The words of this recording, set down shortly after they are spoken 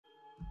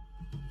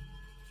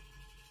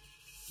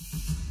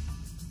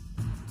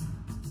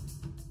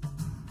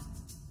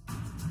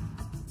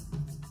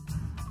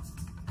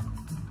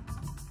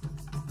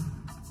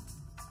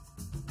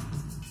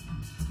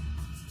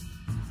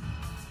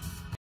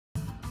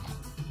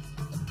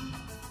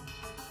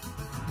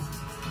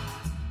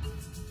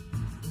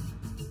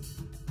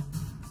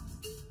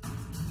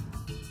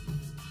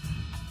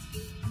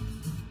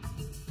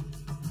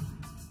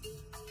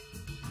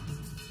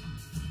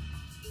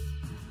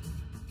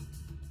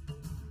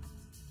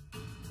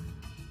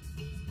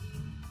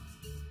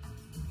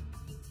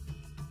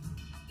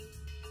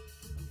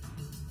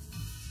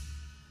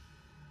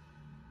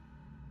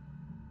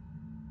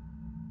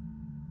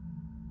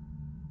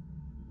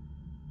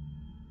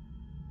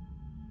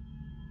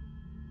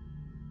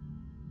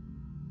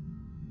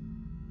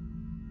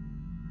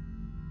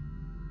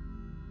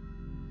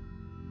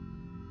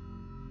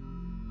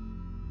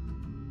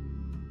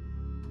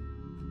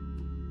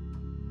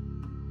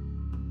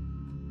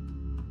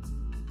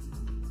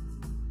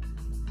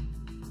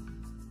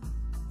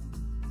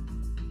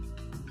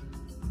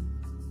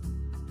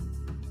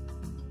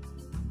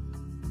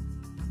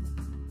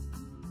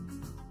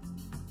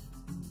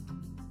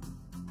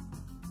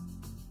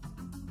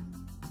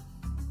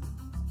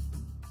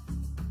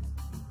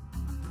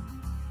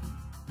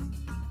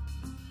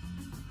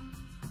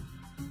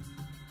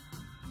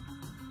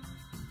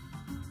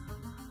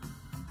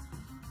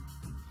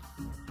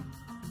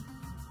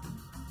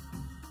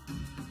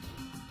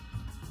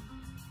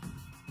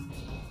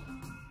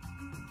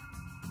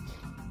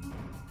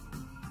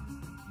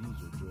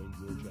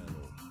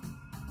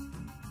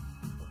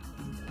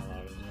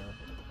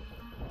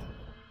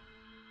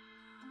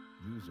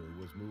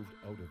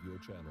out of your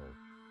channel.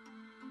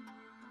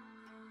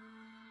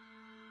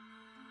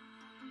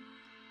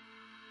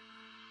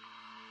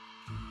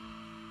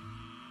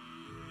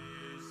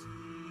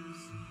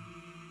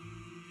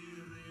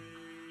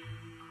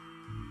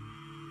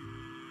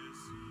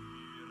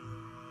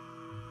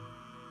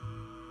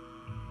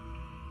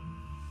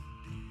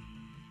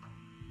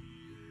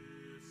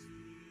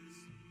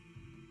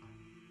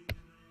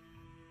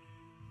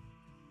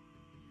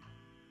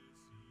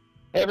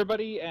 Hey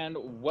everybody, and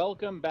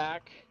welcome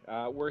back.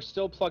 We're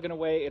still plugging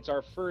away. It's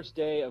our first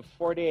day of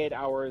 48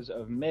 hours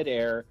of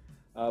Midair.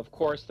 Of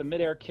course, the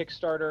Midair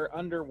Kickstarter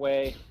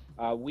underway.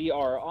 We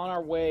are on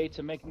our way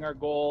to making our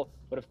goal,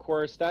 but of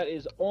course that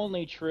is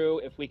only true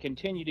if we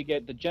continue to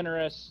get the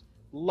generous,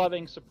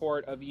 loving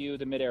support of you,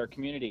 the Midair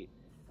community.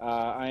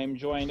 I am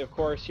joined, of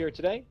course, here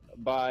today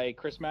by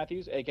Chris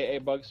Matthews, aka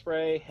Bug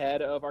Spray,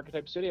 head of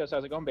Archetype Studios.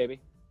 How's it going, baby?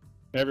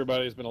 Hey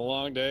everybody, it's been a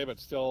long day, but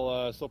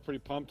still pretty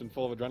pumped and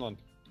full of adrenaline.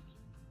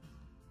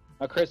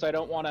 Chris, I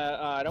don't want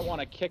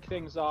to kick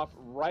things off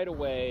right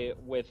away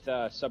with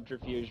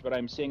subterfuge, but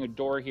I'm seeing a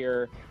door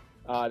here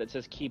that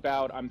says "Keep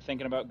out." I'm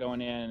thinking about going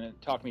in.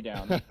 Talk me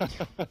down.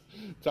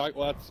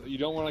 You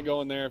don't want to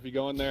go in there. If you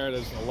go in there,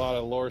 there's a lot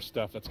of lore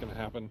stuff that's going to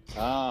happen.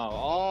 The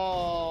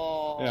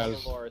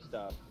lore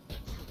stuff.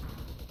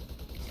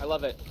 I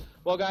love it.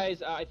 Well,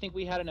 guys, I think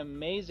we had an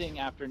amazing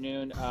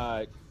afternoon.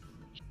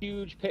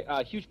 Huge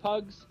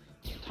pugs,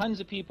 tons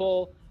of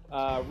people.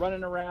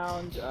 Running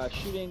around,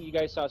 shooting. You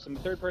guys saw some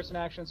third-person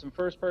action, some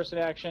first-person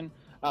action.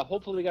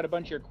 Hopefully we got a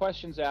bunch of your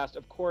questions asked.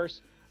 Of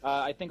course,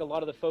 I think a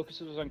lot of the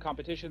focus was on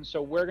competition,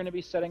 so we're going to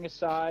be setting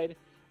aside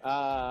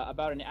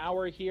about an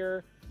hour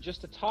here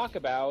just to talk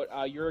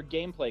about your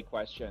gameplay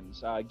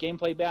questions.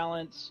 Gameplay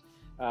balance,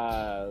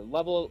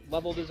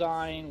 level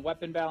design,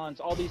 weapon balance,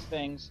 all these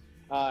things.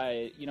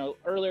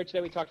 Earlier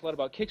today we talked a lot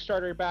about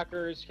Kickstarter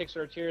backers,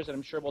 Kickstarter tiers, and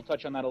I'm sure we'll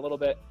touch on that a little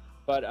bit.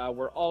 But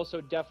we're also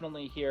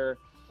definitely here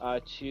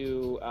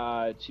to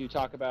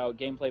talk about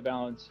gameplay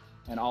balance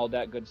and all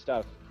that good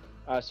stuff.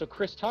 So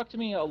Chris, talk to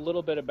me a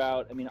little bit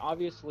about,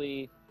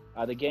 obviously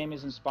the game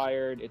is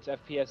inspired, it's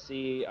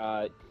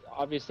FPSC,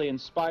 obviously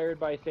inspired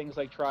by things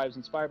like Tribes,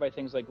 inspired by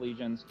things like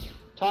Legions.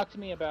 Talk to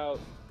me about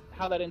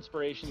how that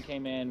inspiration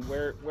came in,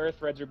 where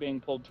threads are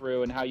being pulled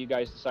through, and how you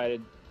guys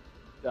decided,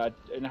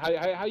 and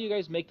how you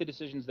guys make the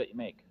decisions that you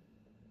make.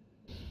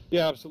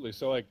 Yeah, absolutely.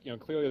 So,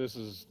 clearly this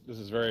is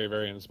very,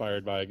 very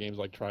inspired by games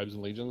like Tribes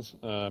and Legions,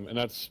 and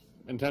that's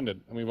intended.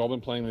 And we've all been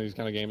playing these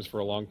kind of games for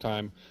a long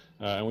time,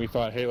 and we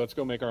thought, hey, let's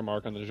go make our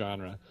mark on the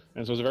genre.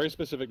 And so it was a very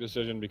specific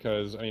decision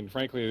because,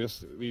 frankly,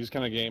 these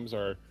kind of games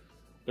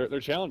they're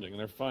challenging and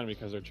they're fun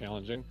because they're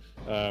challenging.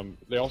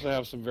 They also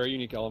have some very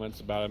unique elements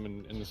about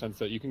them in the sense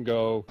that you can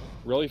go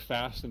really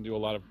fast and do a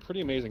lot of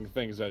pretty amazing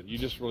things that you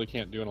just really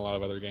can't do in a lot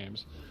of other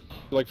games.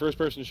 Like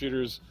first-person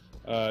shooters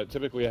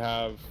typically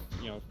have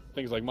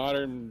things like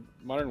modern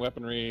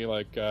weaponry,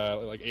 like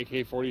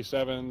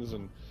AK-47s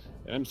and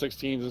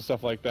M16s and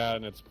stuff like that,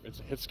 and it's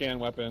hit scan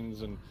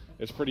weapons, and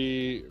it's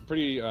pretty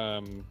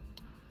kind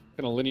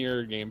of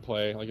linear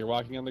gameplay. Like you're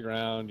walking on the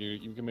ground,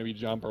 you can maybe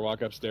jump or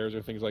walk upstairs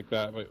or things like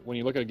that. But when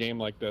you look at a game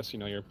like this,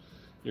 you're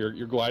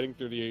gliding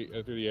through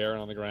the air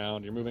and on the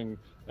ground. You're moving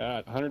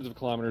at hundreds of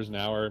kilometers an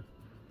hour,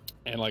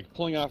 and like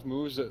pulling off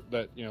moves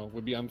that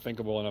would be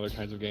unthinkable in other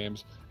kinds of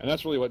games. And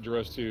that's really what drew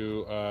us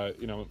to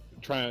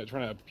trying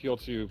to appeal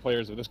to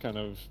players of this kind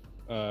of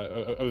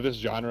this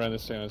genre and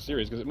this kind of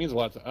series, because it means a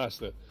lot to us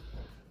that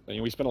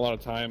we spend a lot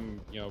of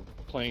time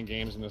playing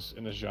games in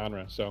this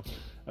genre. So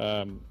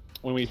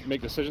when we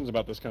make decisions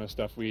about this kind of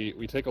stuff,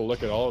 we take a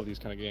look at all of these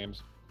kind of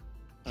games.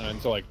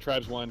 And so like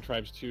Tribes 1,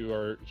 Tribes 2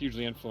 are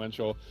hugely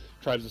influential.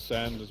 Tribes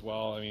Ascend as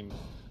well. A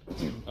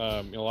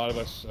lot of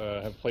us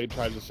have played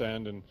Tribes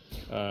Ascend, and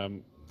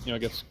it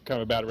gets kind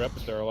of a bad rep,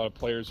 but there are a lot of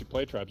players who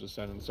play Tribes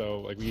Ascend, and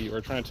so we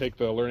were trying to take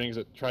the learnings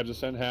that Tribes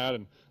Ascend had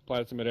and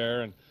apply it to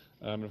Midair, and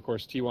of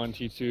course T1,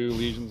 T2,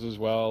 Legions as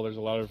well. There's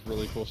a lot of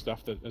really cool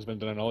stuff that has been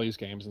done in all these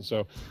games, and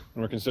so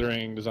when we're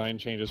considering design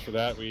changes for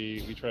that,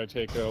 we try to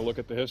take a look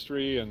at the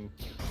history and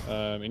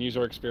use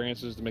our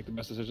experiences to make the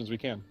best decisions we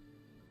can.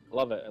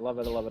 Love it. I love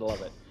it. I love it. I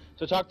love it.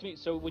 So talk to me.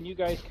 So when you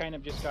guys kind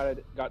of just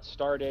got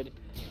started,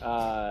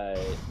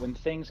 when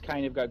things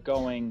kind of got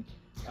going,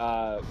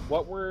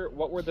 what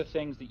were the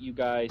things that you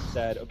guys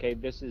said? Okay,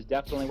 this is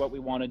definitely what we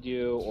want to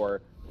do,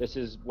 or this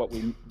is what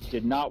we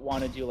did not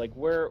want to do. Like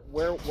what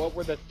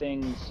were the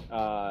things?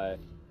 What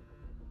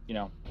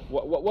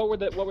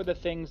were the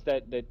things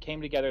that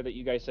came together that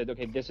you guys said,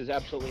 okay, this is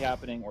absolutely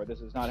happening, or this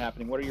is not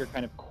happening? What are your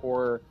kind of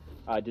core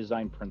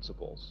design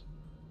principles?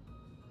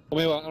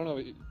 Well, I don't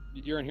know.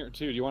 You're in here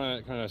too. Do you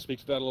want to kind of speak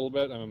to that a little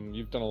bit?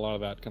 You've done a lot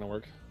of that kind of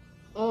work.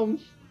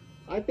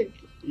 I think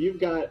you're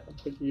better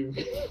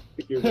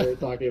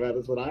talking about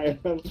this than I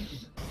am.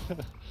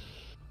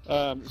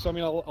 So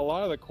a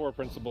lot of the core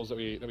principles that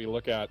we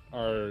look at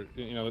are,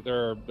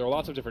 there are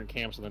lots of different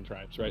camps within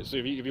Tribes, right? So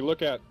if you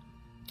look at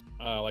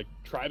like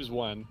Tribes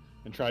 1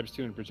 and Tribes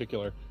 2 in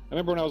particular, I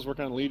remember when I was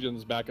working on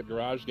Legions back at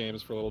Garage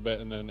Games for a little bit,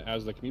 and then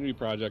as the community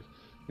project,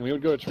 we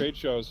would go to trade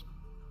shows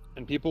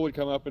and people would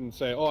come up and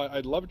say, "Oh, I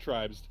love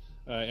tribes."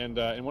 And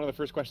one of the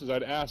first questions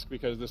I'd ask,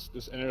 because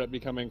this ended up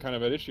becoming kind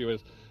of an issue,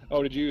 is,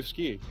 "Oh, did you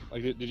ski?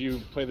 Like, did you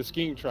play the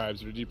skiing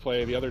tribes, or did you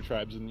play the other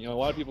tribes?" And a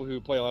lot of people who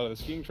play a lot of the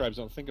skiing tribes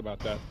don't think about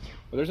that.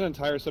 But there's an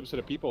entire subset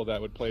of people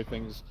that would play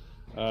things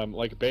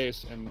like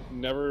base and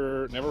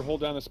never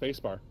hold down the space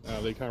bar.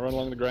 They kind of run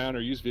along the ground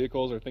or use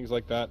vehicles or things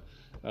like that.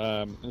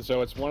 And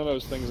so it's one of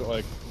those things that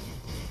like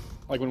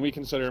when we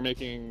consider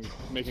making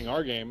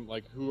our game,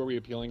 like, who are we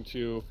appealing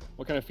to,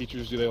 what kind of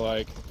features do they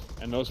like,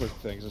 and those sorts of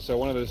things. And so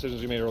one of the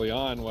decisions we made early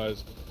on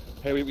was,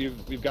 hey,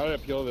 we've got to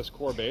appeal to this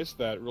core base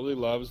that really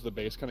loves the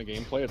base kind of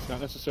gameplay. It's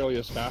not necessarily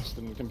as fast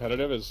and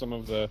competitive as some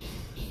of the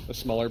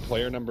smaller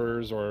player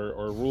numbers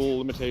or rule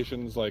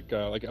limitations like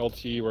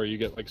LT, where you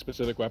get like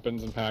specific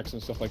weapons and packs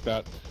and stuff like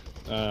that.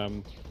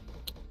 And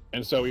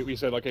so we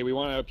said, okay, we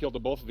want to appeal to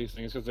both of these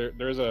things, because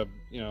there is a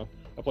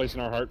place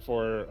in our heart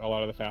for a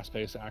lot of the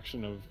fast-paced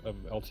action of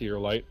LT or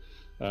light.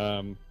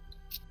 And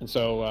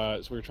so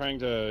we're trying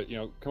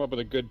to come up with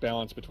a good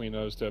balance between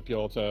those to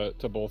appeal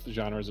to both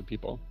genres of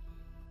people.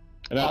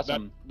 And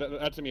Awesome.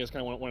 that to me is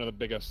kind of one of the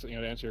biggest, to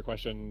answer your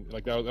question,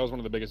 like that was one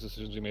of the biggest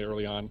decisions we made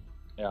early on.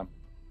 Yeah,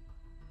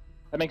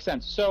 that makes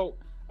sense. So,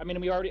 I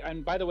mean,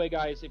 and by the way,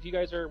 guys, if you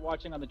guys are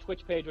watching on the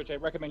Twitch page, which I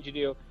recommend you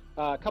do,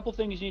 a couple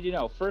things you need to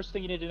know. First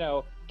thing you need to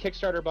know,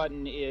 Kickstarter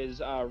button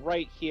is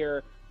right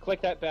here.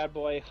 Click that bad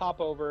boy,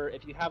 hop over.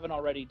 If you haven't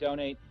already,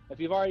 donate. If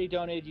you've already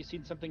donated, you've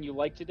seen something you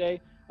like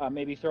today,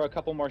 maybe throw a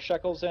couple more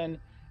shekels in.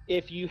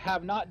 If you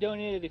have not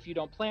donated, if you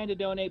don't plan to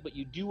donate, but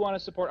you do want to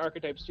support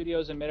Archetype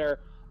Studios and Midair,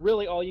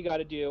 really all you got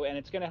to do, and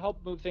it's going to help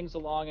move things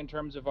along in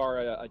terms of our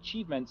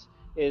achievements,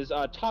 is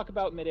talk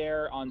about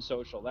Midair on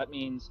social. That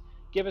means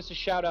give us a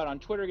shout out on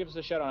Twitter, give us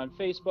a shout out on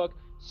Facebook,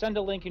 send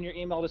a link in your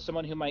email to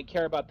someone who might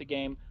care about the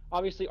game.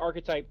 Obviously,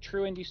 Archetype,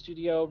 true indie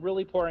studio,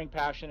 really pouring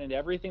passion into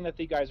everything that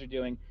the guys are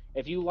doing.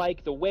 If you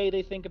like the way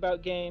they think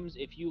about games,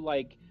 if you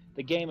like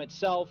the game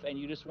itself and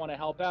you just want to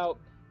help out,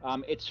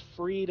 it's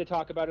free to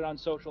talk about it on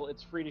social.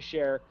 It's free to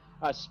share.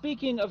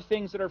 Speaking of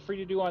things that are free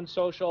to do on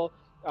social,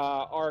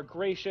 our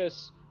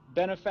gracious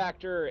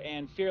benefactor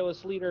and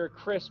fearless leader,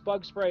 Chris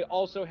Bugspray,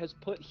 also has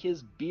put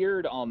his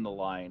beard on the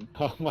line.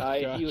 Oh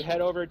my gosh. If you head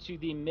over to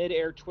the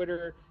Midair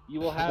Twitter, you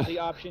will have the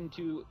option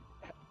to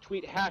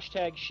tweet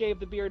hashtag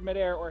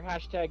 #ShaveTheBeardMidair or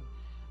hashtag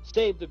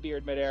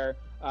 #SaveTheBeardMidair.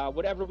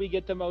 Whatever we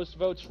get the most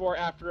votes for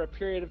after a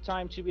period of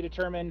time to be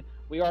determined,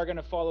 we are going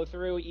to follow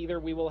through. Either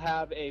we will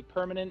have a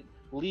permanent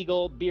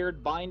legal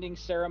beard binding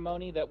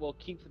ceremony that will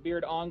keep the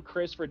beard on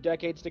Chris for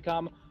decades to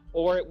come,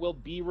 or it will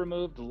be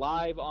removed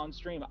live on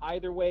stream.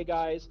 Either way,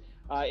 guys,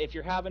 if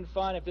you're having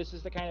fun, if this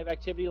is the kind of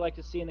activity you like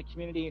to see in the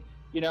community,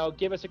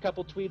 give us a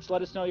couple tweets,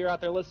 let us know you're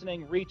out there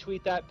listening,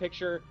 retweet that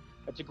picture.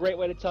 It's a great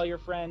way to tell your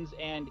friends,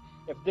 and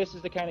if this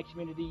is the kind of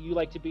community you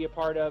like to be a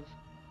part of,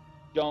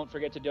 don't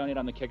forget to donate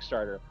on the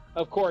Kickstarter.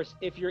 Of course,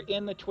 if you're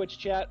in the Twitch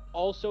chat,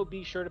 also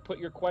be sure to put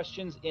your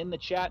questions in the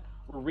chat.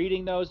 We're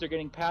reading those. They're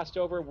getting passed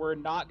over. We're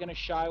not going to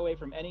shy away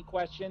from any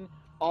question.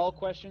 All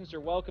questions are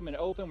welcome and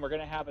open. We're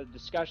going to have a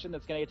discussion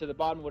that's going to get to the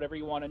bottom of whatever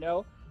you want to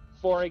know.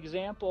 For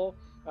example,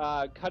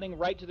 cutting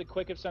right to the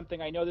quick of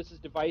something. I know this is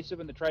divisive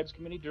in the tribes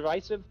community,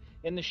 divisive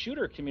in the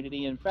shooter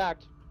community. In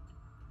fact,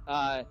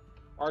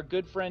 our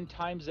good friend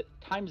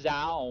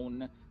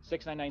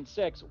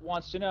TimeZown6996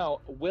 wants to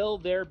know, will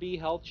there be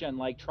health gen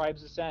like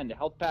Tribes Ascend,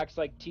 health packs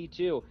like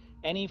T2,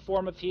 any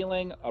form of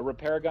healing, a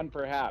repair gun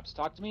perhaps?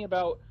 Talk to me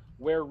about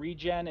where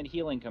regen and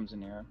healing comes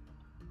in here.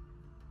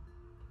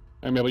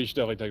 I mean, you should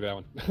definitely take that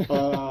one.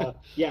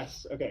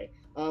 Yes, okay.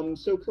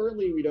 So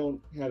currently we don't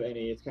have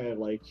any. It's kind of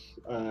like,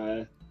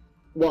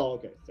 well,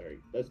 okay, sorry.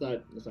 That's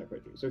not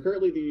quite true. So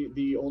currently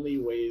the only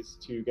ways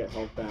to get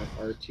health back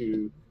are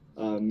to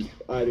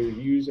either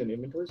use an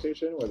inventory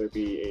station, whether it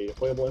be a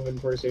deployable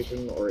inventory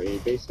station or a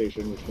base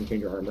station, which can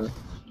change your armor,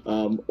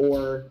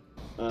 or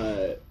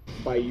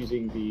by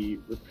using the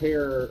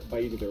repair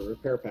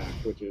pack,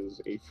 which is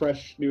a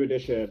fresh new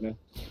addition,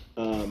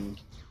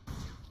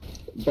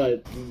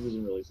 but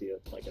doesn't really see a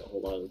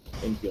whole lot of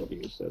infield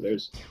use. So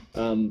there's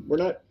we're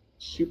not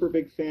super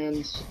big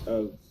fans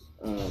of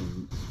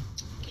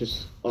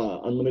just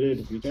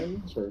unlimited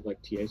regen, sort of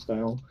like TA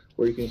style,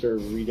 where you can sort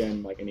of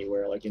regen like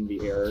anywhere, like in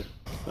the air,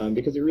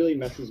 because it really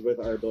messes with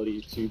our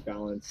ability to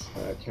balance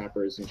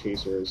cappers and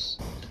chasers.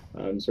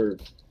 Sort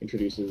of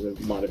introduces a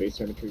lot of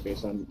asymmetry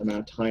based on the amount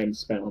of time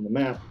spent on the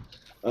map.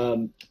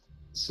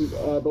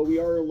 But we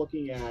are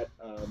looking at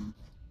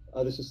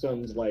other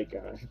systems like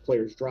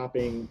players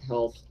dropping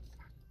health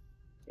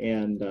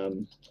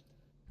and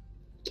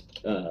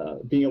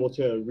being able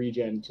to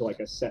regen to like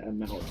a set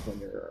amount when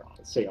you're,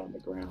 say, on the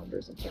ground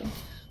or something.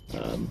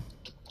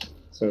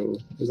 So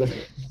is that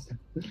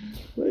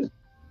what?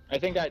 I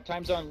think that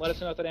Time Zone, let us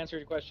know if that answers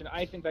your question.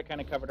 I think that kind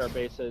of covered our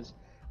bases.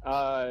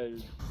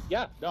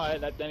 Yeah, no,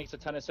 that makes a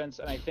ton of sense.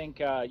 And I think,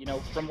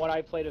 from what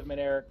I've played of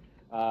Midair,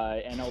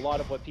 and a lot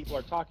of what people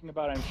are talking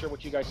about, I'm sure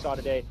what you guys saw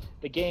today,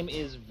 the game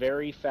is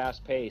very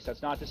fast-paced.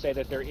 That's not to say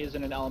that there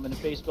isn't an element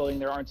of base building,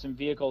 there aren't some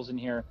vehicles in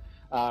here,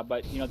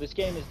 but this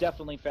game is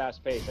definitely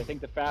fast-paced. I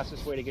think the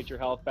fastest way to get your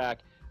health back,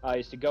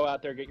 is to go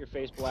out there, get your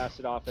face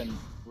blasted off, and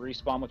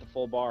respawn with a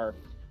full bar.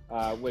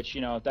 Which,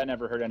 you know, that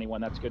never hurt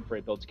anyone. That's good for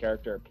it. Builds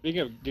character.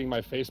 Speaking of getting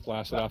my face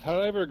blasted off, how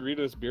did I ever agree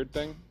to this beard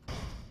thing?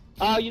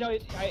 You know,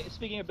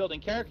 speaking of building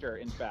character,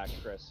 in fact,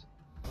 Chris.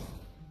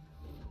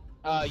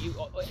 You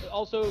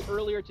also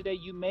earlier today,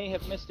 you may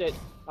have missed it.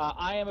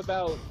 I am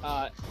about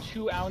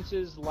 2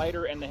 ounces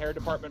lighter in the hair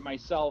department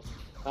myself.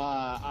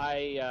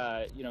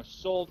 You know,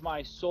 sold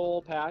my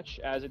soul patch,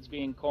 as it's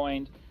being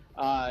coined,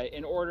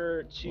 in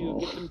order to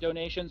get some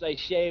donations. I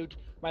shaved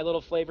my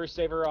little flavor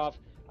saver off,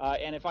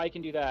 and if I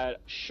can do that,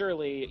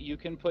 surely you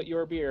can put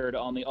your beard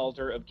on the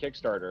altar of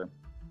Kickstarter.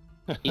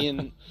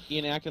 Ian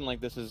acting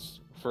like this is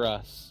for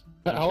us.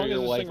 I'm How sure long your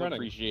is this wife thing running?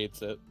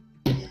 appreciates it.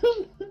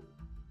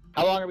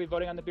 How long are we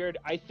voting on the beard?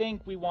 I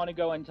think we want to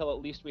go until at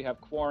least we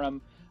have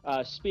quorum.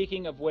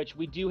 Speaking of which,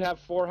 we do have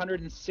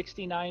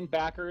 469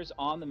 backers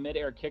on the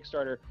Midair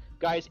Kickstarter.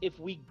 Guys, if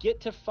we get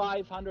to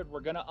 500,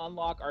 we're going to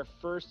unlock our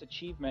first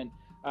achievement,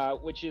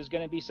 which is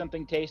going to be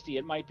something tasty.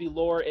 It might be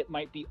lore, it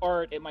might be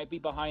art, it might be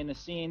behind the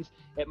scenes,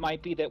 it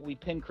might be that we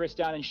pin Chris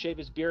down and shave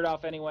his beard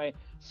off anyway.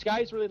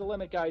 Sky's really the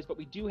limit, guys, but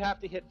we do have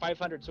to hit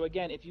 500. So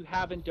again, if you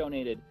haven't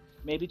donated,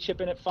 maybe chip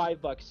in at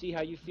 $5, see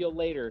how you feel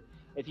later.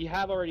 If you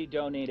have already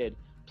donated,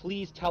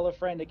 please tell a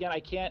friend. Again, I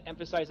can't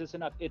emphasize this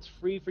enough. It's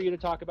free for you to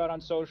talk about on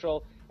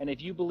social. And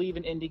if you believe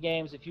in indie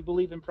games, if you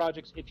believe in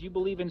projects, if you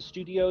believe in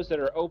studios that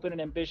are open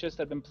and ambitious,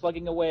 that have been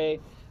plugging away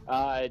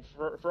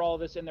for all of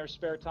this in their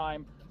spare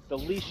time, the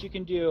least you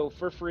can do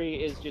for free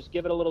is just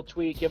give it a little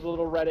tweet, give it a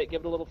little Reddit,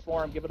 give it a little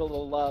forum, give it a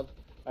little love.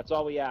 That's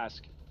all we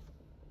ask.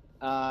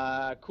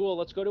 Cool.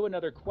 Let's go to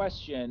another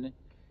question.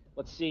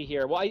 Let's see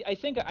here. Well, I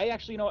think I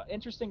actually, you know,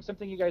 interesting,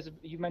 something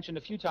you mentioned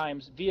a few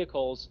times,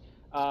 vehicles.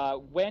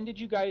 When did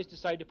you guys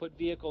decide to put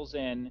vehicles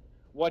in?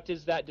 What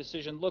does that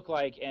decision look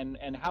like, and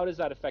how does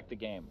that affect the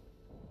game?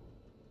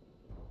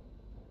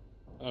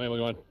 I mean,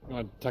 you want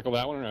to tackle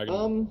that one, or I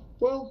can...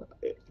 Well,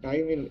 I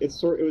mean, it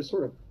was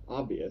sort of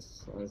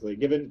obvious, honestly,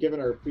 given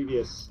our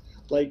previous,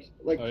 like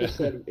Chris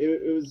said,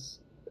 it was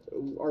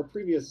our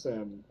previous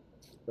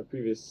the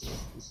previous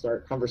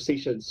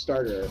conversation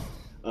starter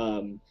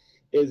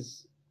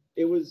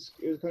it was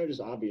kind of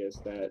just obvious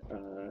that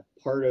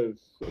part of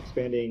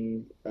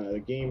expanding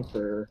the game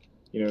for,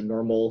 you know,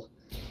 normal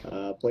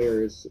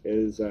players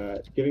is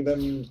giving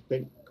them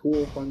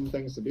cool, fun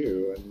things to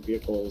do, and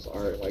vehicles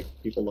are like,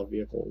 people love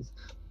vehicles.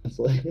 It's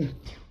like,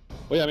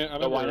 well, yeah, I mean, I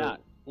remember, why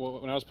not?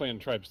 Well, when I was playing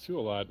Tribes 2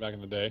 a lot back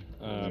in the day,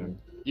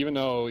 even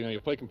though, you know, you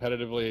play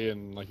competitively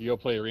and like you go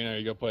play arena,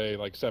 you go play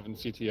like 7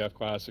 CTF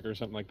Classic or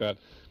something like that.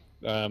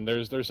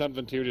 There's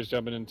something to just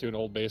jumping into an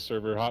old base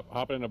server,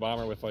 hopping in a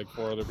bomber with like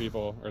 4 other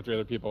people or 3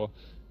 other people,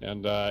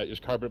 and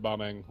just carpet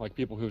bombing like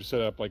people who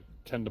set up like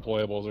 10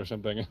 deployables or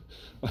something,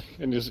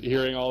 and just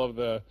hearing all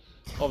the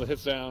hit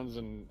sounds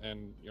and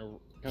you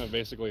know, kind of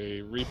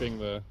basically reaping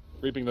the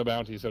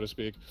bounty, so to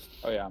speak.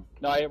 Oh yeah.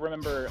 No, I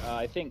remember.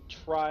 I think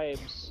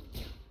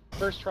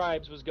first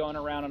Tribes was going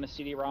around on a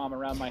CD-ROM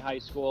around my high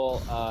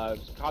school,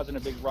 causing a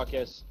big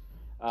ruckus.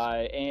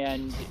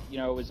 And, you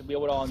know, we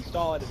would all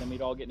install it, and then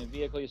we'd all get in a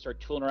vehicle, you start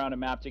tooling around a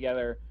map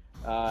together,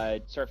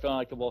 start feeling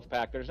like the wolf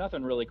pack. There's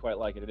nothing really quite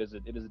like it. It is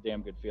a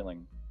damn good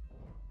feeling.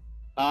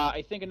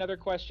 I think another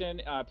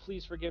question,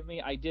 please forgive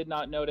me, I did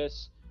not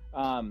notice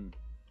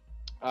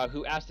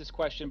who asked this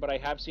question, but I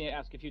have seen it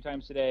asked a few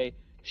times today.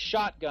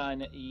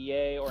 Shotgun,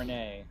 yay or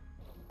nay?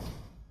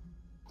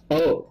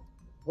 Oh,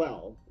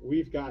 well,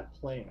 we've got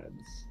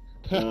plans.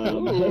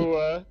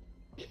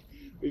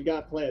 We've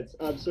got plans.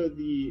 So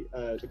the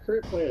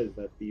current plan is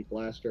that the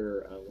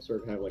blaster will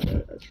sort of have like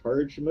a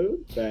charge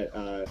mode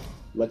that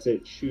lets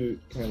it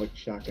shoot kind of like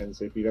shotguns.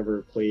 So if you've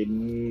ever played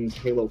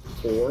Halo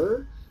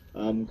 4,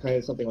 kind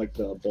of something like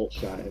the bolt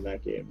shot in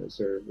that game, it's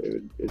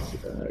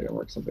gonna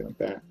work something like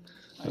that.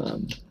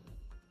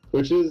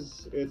 It's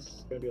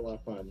gonna be a lot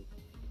of fun.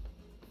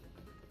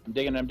 I'm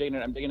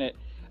digging it.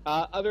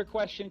 Other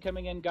question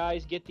coming in,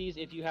 guys. Get these.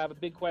 If you have a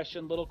big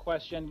question, little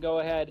question, go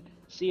ahead.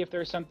 See if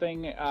there's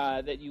something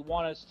that you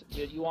want us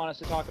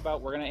to talk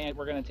about. We're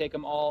gonna take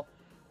them all.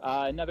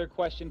 Another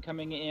question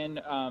coming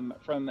in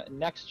from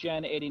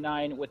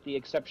NextGen89 with the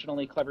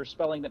exceptionally clever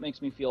spelling that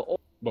makes me feel old.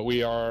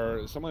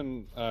 But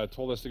someone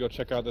told us to go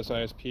check out this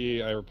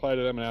ISP. I replied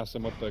to them and asked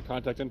them what the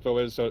contact info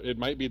is. So it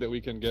might be that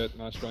we can get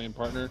an Australian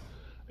partner.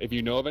 If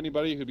you know of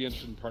anybody who'd be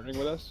interested in partnering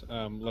with us,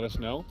 let us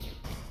know.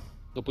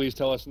 So please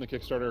tell us in the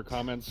Kickstarter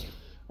comments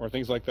or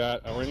things like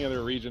that, or any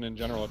other region in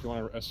general. If you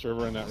want a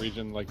server in that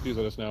region, like, please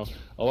let us know.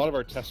 A lot of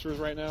our testers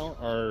right now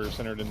are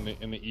centered in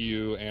the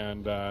EU,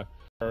 and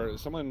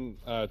someone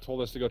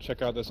told us to go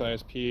check out this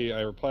ISP.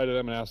 I replied to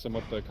them and asked them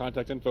what the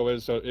contact info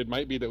is. So it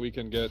might be that we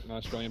can get an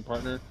Australian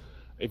partner.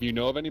 If you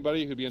know of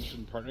anybody who'd be interested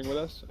in partnering with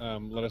us,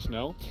 let us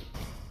know.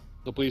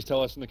 So please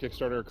tell us in the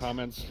Kickstarter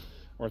comments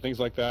or things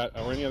like that,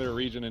 or any other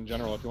region in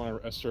general. If you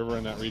want a server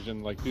in that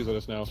region, like, please let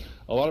us know.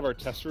 A lot of our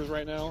testers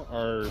right now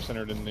are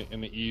centered in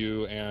the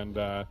EU and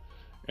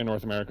in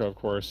North America, of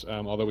course,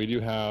 although we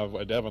do have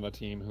a dev on the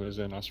team who is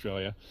in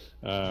Australia.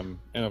 And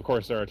of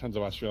course, there are tons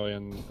of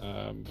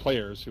Australian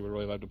players who would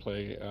really love to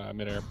play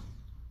Midair.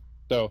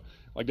 So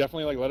like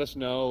definitely like let us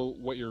know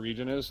what your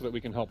region is so that we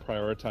can help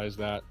prioritize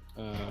that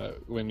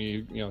when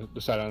we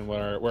decide on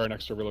where our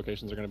next server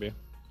locations are going to be.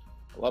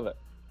 I love it.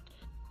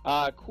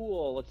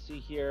 Cool. Let's see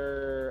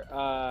here.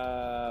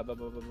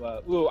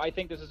 Ooh, I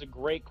think this is a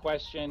great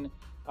question,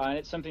 and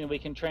it's something that we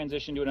can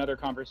transition to another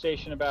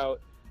conversation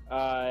about.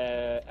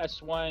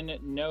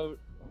 S1 no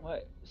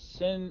what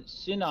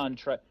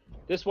Sinantra.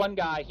 This one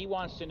guy, he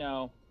wants to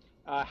know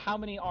how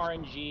many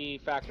RNG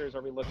factors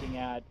are we looking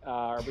at?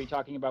 Are we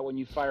talking about when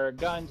you fire a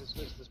gun, is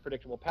this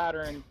predictable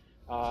pattern?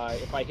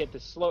 If I hit the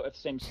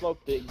same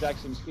slope, the exact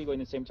same speed going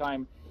at the same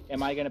time,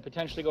 am I going to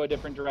potentially go a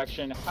different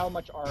direction? How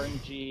much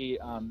RNG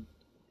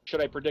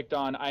should I predict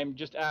on? I'm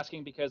just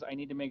asking because I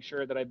need to make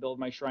sure that I build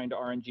my shrine to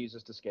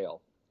RNGs to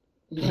scale.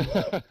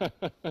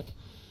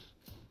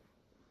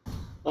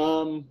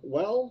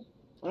 Well,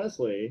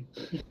 honestly,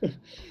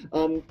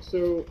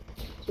 so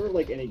sort of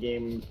like any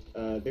game,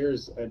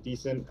 there's a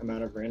decent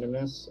amount of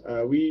randomness.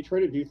 We try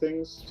to do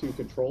things to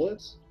control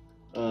it.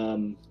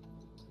 I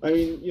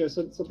mean,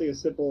 something as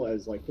simple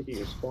as like picking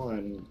your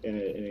spawn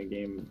in a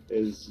game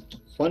is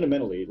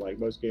fundamentally, like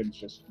most games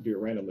just do it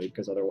randomly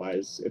because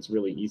otherwise it's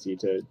really easy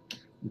to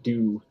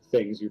do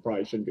things you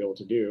probably shouldn't be able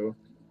to do.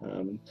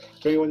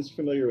 If anyone's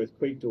familiar with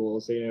Quake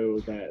duels, they know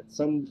that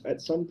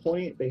at some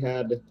point they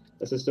had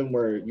a system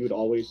where you would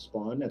always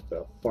spawn at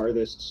the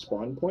farthest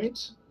spawn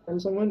point from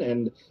someone,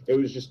 and it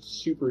was just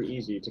super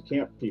easy to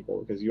camp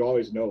people because you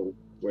always know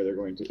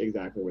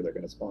exactly where they're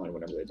going to spawn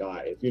whenever they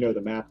die. If you know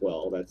the map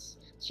well, it's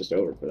just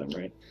over for them,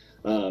 right?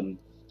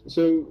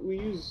 So we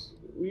use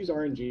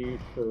RNG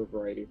for a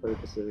variety of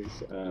purposes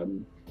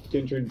to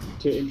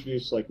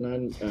introduce like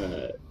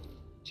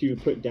to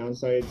put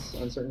downsides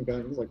on certain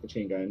guns like the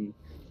chain gun,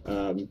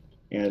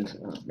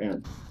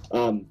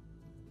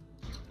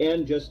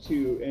 and just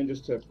to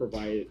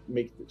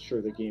make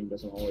sure the game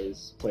doesn't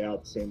always play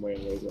out the same way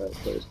in ways that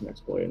players can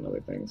exploit and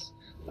other things.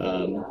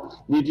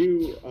 We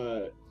do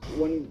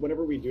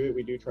whenever we do it,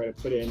 we do try to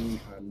put in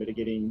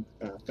mitigating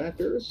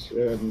factors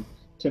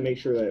to make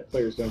sure that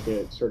players don't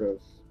get sort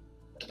of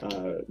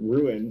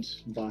ruined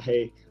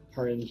by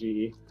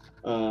RNG.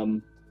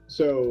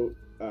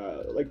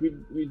 Like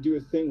we do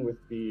a thing with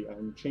the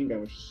chain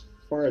gun, which, as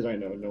far as I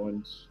know, no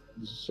one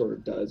sort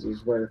of does,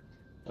 is where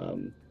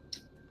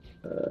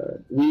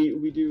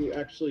we do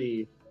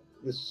actually.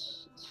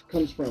 This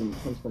comes from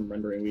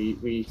rendering.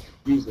 We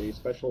use a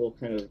special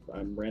kind of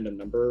random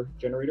number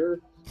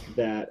generator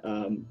that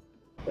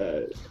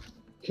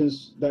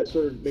that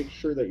sort of makes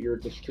sure that your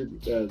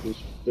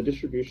the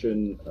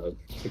distribution of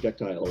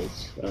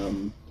projectiles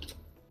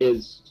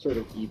is sort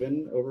of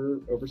even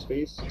over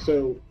space.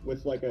 So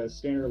with like a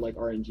standard like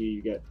RNG,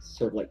 you get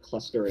sort of like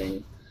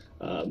clustering,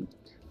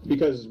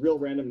 because real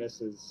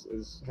randomness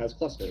has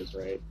clusters,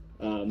 right?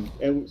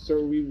 And so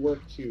we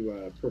work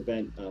to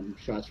prevent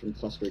shots from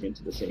clustering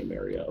into the same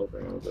area over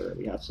and over.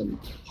 We have some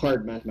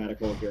hard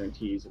mathematical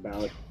guarantees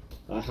about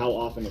how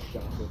often a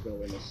shot will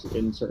go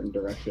in certain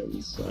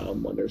directions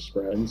when they're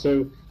spread. And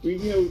so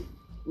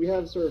we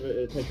have sort of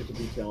attention to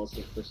details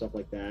for stuff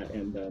like that,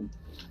 and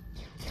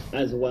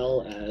as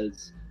well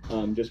as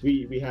just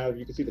we have,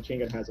 you can see the chain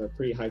gun has a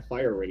pretty high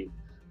fire rate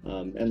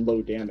and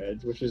low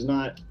damage, which is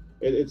not.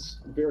 It's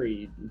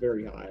very,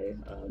 very high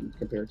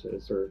compared to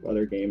sort of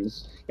other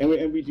games, and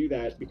we do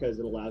that because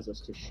it allows us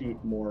to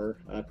shoot more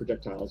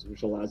projectiles,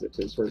 which allows it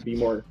to sort of be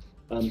more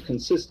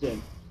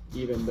consistent,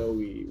 even though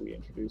we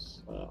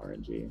introduce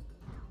RNG.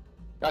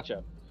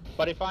 Gotcha.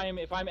 But if I'm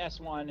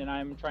S1 and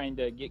I'm trying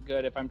to get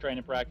good, if I'm trying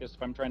to practice,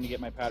 if I'm trying to get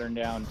my pattern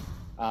down,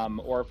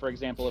 or for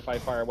example, if I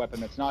fire a weapon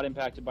that's not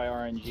impacted by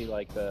RNG,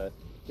 like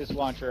this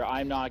launcher,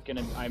 I'm not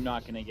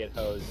gonna get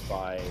hosed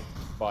by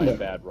a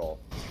bad roll.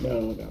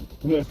 No.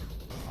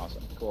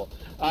 Awesome, cool.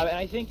 And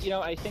I think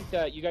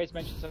that you guys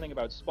mentioned something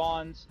about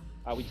spawns.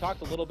 We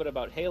talked a little bit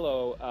about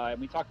Halo, and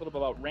we talked a little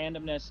bit about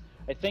randomness.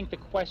 I think the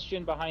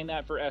question behind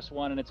that for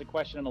S1, and it's a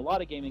question in a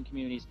lot of gaming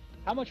communities,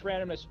 how much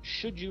randomness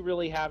should you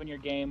really have in your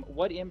game?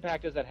 What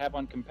impact does that have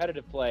on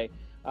competitive play?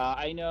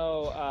 I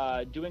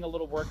know doing a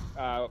little work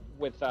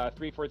with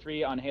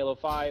 343 on Halo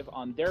 5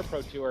 on their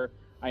Pro Tour,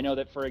 I know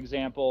that, for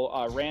example,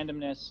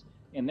 randomness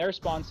in their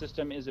spawn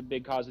system is a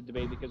big cause of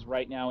debate because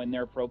right now in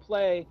their pro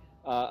play,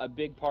 a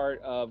big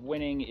part of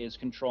winning is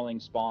controlling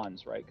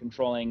spawns, right?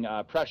 Controlling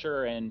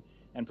pressure and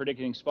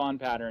predicting spawn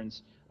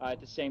patterns. At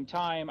the same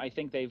time, I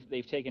think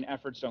they've taken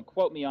efforts, don't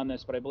quote me on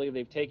this, but I believe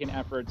they've taken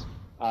efforts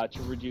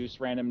to reduce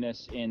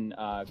randomness in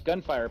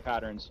gunfire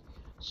patterns.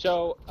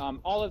 So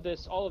all of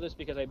this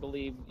because I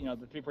believe the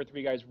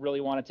 343 guys really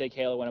want to take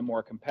Halo in a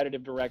more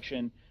competitive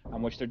direction,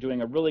 which they're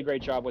doing a really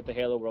great job with the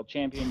Halo World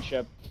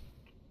Championship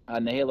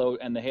and the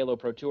Halo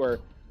Pro Tour.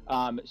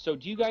 So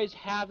do you guys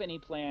have any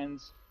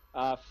plans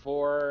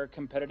for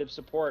competitive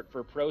support,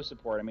 for pro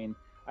support? I mean,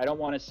 I don't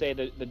want to say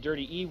the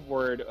dirty E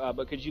word,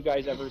 but could you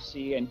guys ever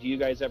see, and do you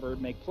guys ever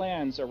make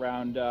plans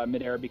around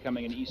Midair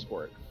becoming an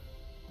esport?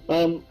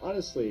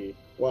 Honestly,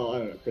 well, I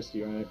don't know, Chris, do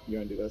you want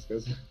to do this?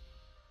 'Cause...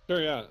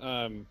 Sure,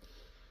 yeah.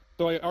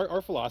 So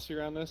our philosophy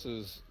around this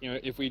is,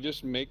 if we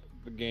just make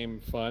the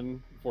game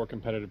fun for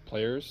competitive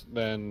players,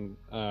 then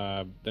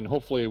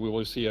hopefully we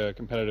will see a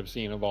competitive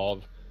scene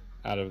evolve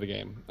out of the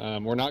game.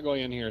 We're not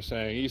going in here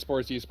saying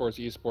esports, esports,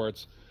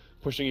 esports,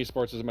 pushing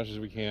esports as much as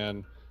we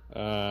can,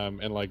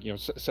 and like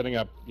setting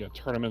up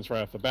tournaments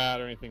right off the bat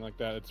or anything like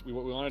that.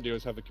 What we want to do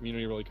is have the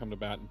community really come to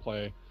bat and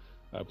play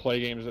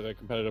games at a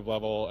competitive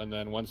level, and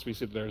then once we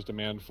see that there's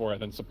demand for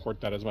it, then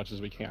support that as much as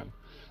we can.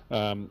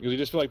 Because we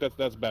just feel like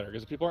that's better.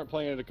 Because if people aren't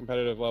playing at a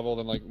competitive level,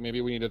 then like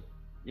maybe we need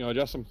to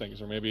adjust some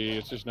things, or maybe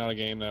it's just not a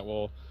game that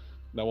will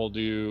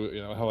do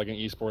have like an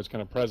esports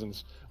kind of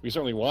presence. We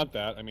certainly want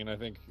that. I mean, I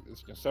think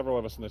several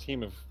of us in the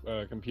team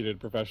have competed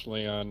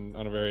professionally on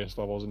various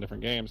levels in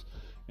different games,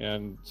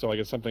 and so like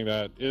it's something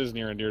that is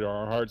near and dear to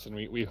our hearts, and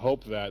we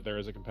hope that there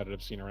is a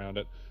competitive scene around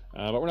it.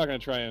 But we're not going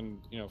to try and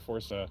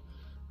force a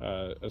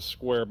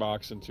square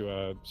box into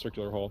a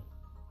circular hole.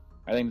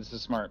 I think this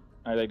is smart.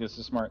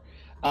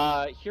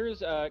 Here's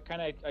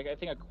kind of, I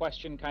think, a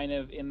question kind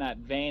of in that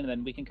vein, and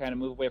then we can kind of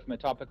move away from the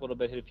topic a little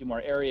bit, hit a few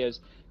more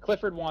areas.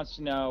 Clifford wants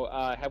to know,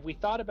 have we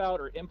thought about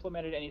or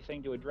implemented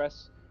anything to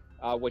address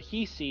what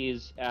he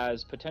sees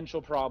as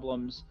potential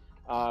problems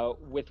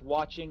with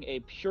watching a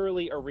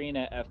purely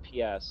arena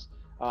FPS,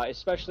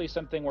 especially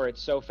something where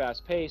it's so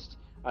fast-paced,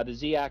 the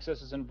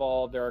Z-axis is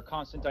involved, there are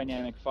constant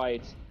dynamic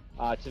fights.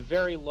 It's a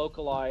very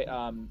localized,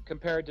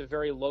 compared to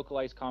very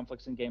localized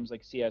conflicts in games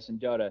like CS and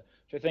Dota,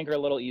 which I think are a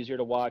little easier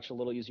to watch, a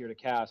little easier to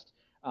cast.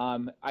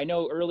 I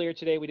know earlier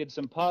today we did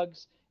some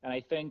pugs, and I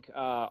think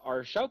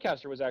our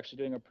shoutcaster was actually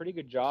doing a pretty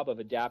good job of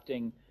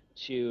adapting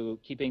to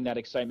keeping that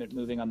excitement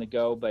moving on the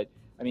go. But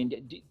I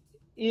mean,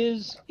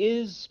 is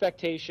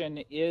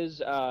spectation,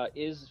 is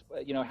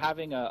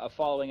having a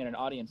following and an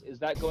audience, is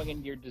that going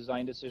into your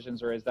design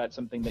decisions, or is that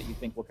something that you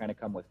think will kind of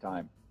come with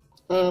time?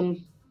 I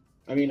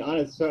mean,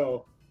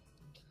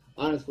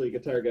 honestly,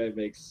 Guitar Guy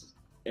makes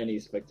any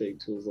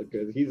spectating tools look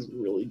good. He's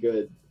really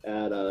good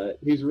at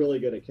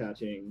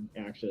catching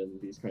action in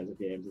these kinds of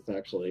games. It's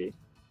actually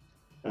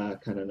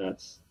kind of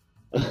nuts.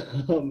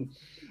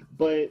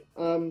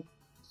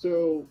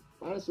 So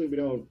honestly, we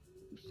don't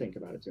think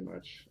about it too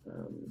much.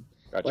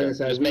 Gotcha. Like I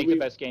said, just make the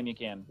best game you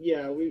can.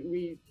 Yeah,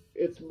 we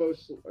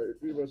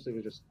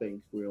mostly just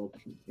think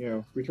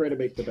we try to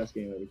make the best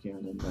game that we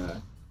can, and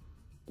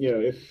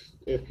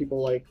if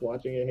people like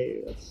watching it,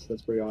 hey,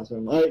 that's pretty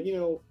awesome.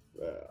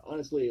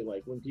 Honestly,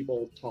 like when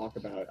people talk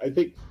about, I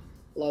think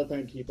a lot of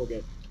times people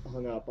get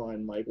hung up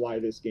on like why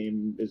this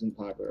game isn't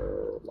popular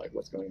or like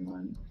what's going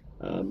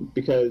on,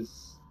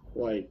 because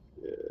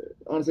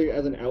honestly,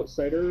 as an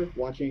outsider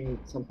watching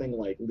something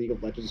like League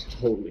of Legends is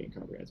totally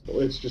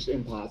incomprehensible. It's just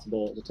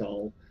impossible to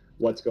tell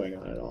what's going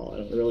on at all.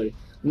 I'm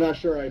not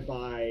sure I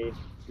buy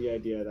the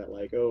idea that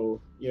like,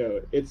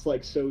 it's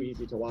like so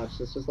easy to watch.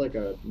 It's just like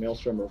a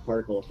maelstrom of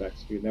particle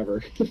effects. If you've never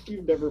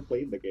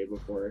played the game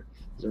before, it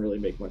doesn't really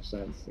make much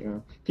sense.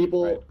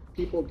 People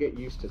get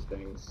used to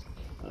things,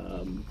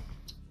 and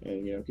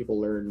people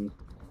learn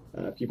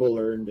how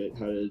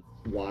to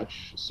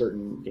watch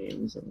certain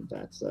games, and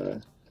that's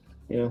that.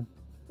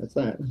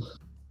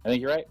 I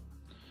think you're right.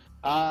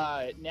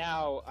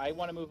 Now I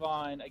want to move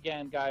on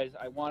again, guys.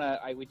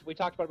 We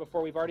talked about it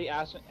before. We've already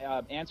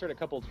answered a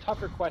couple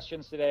tougher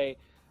questions today.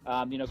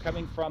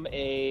 Coming from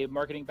a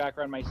marketing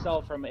background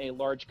myself, from a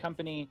large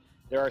company,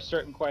 there are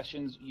certain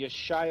questions you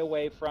shy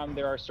away from.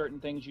 There are certain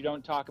things you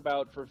don't talk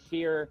about for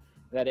fear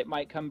that it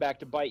might come back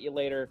to bite you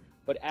later.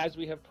 But as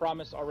we have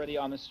promised already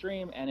on the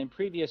stream and in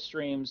previous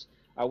streams,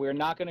 we're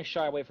not going to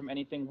shy away from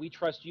anything. We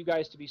trust you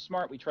guys to be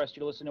smart. We trust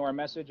you to listen to our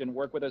message and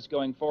work with us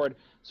going forward.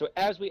 So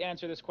as we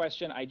answer this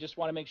question, I just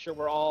want to make sure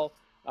we're all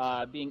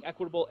being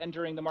equitable,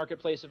 entering the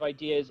marketplace of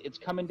ideas. It's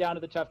coming down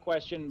to the tough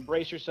question.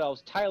 Brace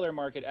yourselves. Tyler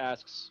Market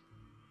asks,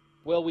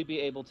 will we be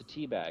able to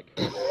teabag?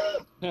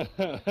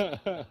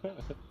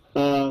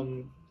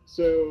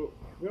 So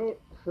we don't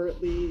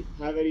currently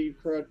have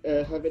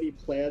any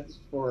plans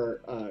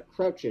for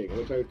crouching,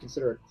 which I would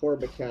consider a core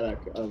mechanic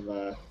of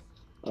that.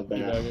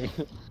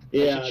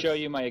 Yeah, I should show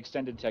you my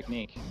extended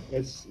technique.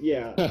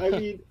 I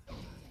mean,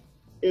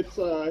 it's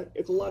a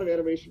lot of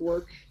animation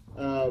work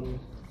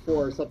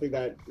for something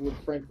that would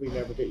frankly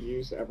never get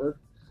used ever.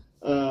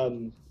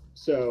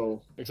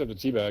 Except the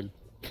teabag.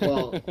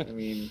 Well, I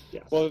mean,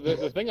 yes. Well,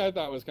 the thing I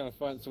thought was kind of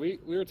fun. So we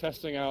were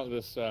testing out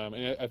this, and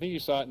I think you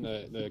saw it in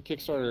the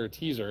Kickstarter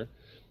teaser.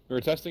 We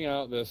were testing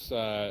out this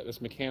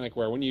mechanic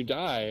where when you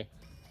die,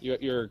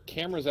 your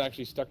camera's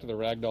actually stuck to the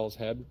ragdoll's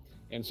head,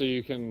 and so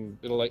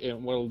what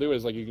it'll do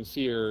is like you can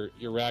see your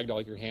ragdoll,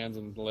 like your hands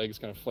and the legs,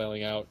 kind of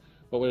flailing out.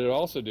 But what it'll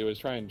also do is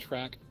try and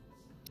track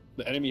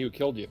the enemy who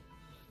killed you.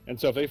 And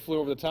so if they flew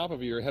over the top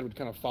of you, your head would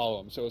kind of follow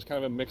them. So it was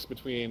kind of a mix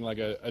between like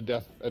a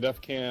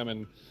death cam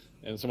and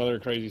some other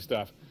crazy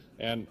stuff.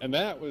 And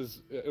it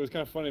was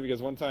kind of funny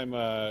because one time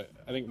I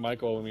think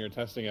Michael, when we were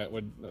testing it,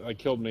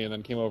 killed me and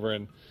then came over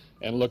and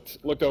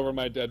looked over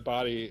my dead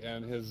body,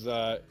 and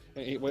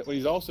what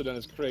he's also done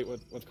is create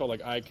what's called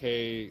like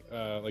IK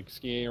like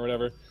skiing or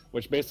whatever,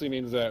 which basically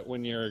means that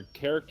when your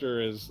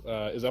character is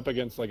up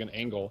against like an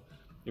angle,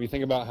 if you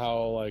think about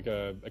how like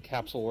a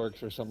capsule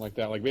works or something like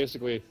that, like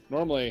basically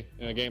normally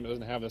in a game that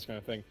doesn't have this kind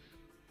of thing,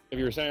 if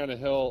you were standing on a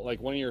hill,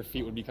 like one of your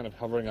feet would be kind of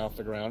hovering off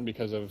the ground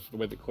because of the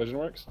way the collision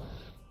works.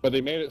 But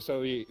they made it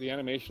so the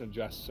animation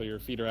adjusts so your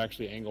feet are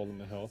actually angled in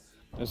the hill.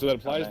 And so that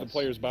applies to the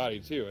player's body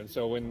too. And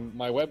so when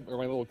my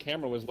little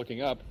camera was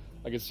looking up,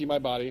 I could see my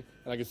body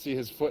and I could see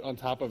his foot on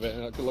top of it,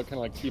 and it could look kind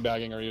of like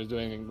teabagging, or he was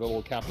doing a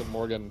little Captain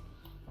Morgan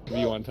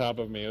view on top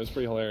of me. It was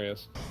pretty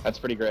hilarious. That's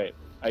pretty great.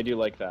 I do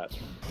like that.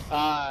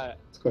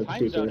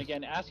 Time Zone,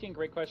 again, asking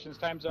great questions.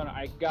 Time Zone,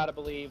 I gotta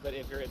believe that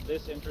if you're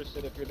this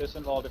interested, if you're this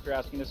involved, if you're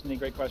asking this many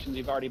great questions,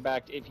 you've already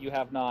backed. If you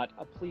have not,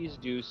 please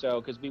do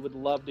so, because we would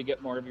love to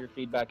get more of your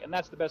feedback. And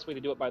that's the best way to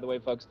do it, by the way,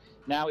 folks.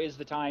 Now is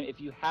the time. If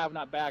you have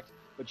not backed,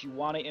 but you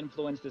want to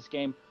influence this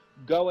game,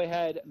 go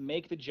ahead,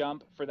 make the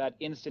jump for that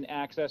instant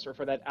access or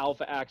for that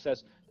alpha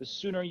access. The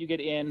sooner you get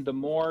in, the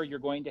more you're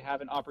going to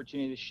have an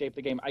opportunity to shape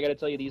the game. I got to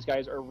tell you, these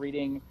guys are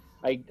reading.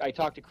 I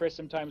talk to Chris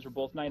sometimes. We're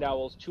both night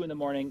owls, 2 in the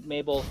morning.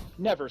 Mabel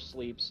never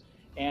sleeps.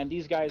 And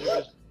these guys are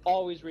just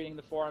always reading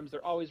the forums.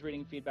 They're always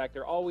reading feedback.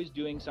 They're always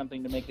doing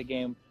something to make the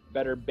game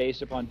better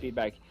based upon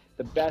feedback.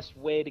 The best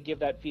way to give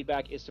that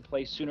feedback is to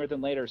play sooner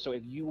than later. So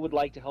if you would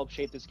like to help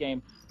shape this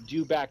game,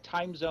 do back.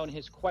 Time Zone,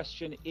 his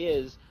question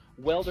is,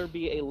 will there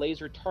be a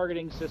laser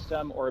targeting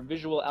system or a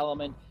visual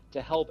element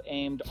to help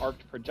aimed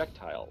arced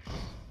projectiles?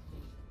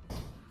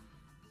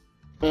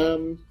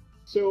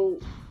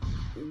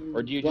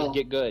 Or do you just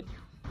get good?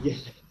 Yeah.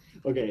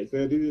 Okay.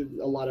 So there's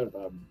a lot of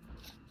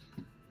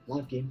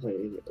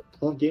gameplay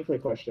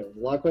questions. A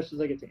lot of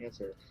questions I get to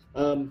answer.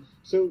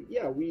 So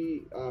yeah,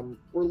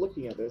 we're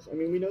looking at this. I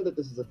mean, we know that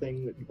this is a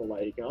thing that people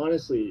like. And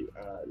honestly,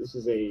 this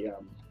is a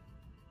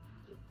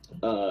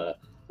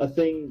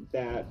thing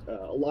that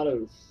a lot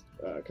of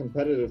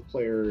competitive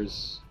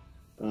players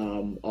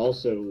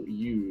also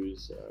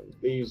use.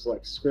 They use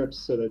like scripts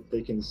so that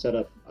they can set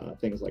up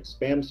things like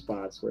spam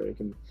spots where they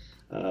can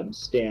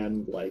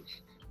stand like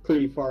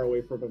pretty far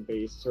away from a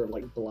base, sort of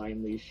like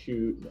blindly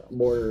shoot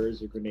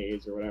mortars or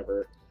grenades or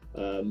whatever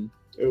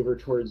over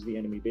towards the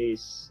enemy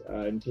base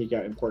and take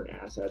out important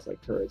assets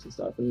like turrets and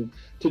stuff. And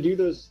to do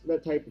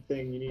that type of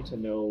thing, you need to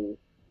know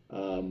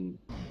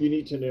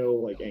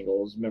like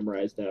angles,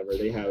 memorize them, or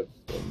they have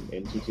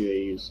in T2 they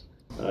use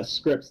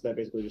scripts that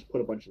basically just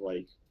put a bunch of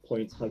like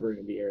points hovering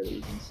in the air that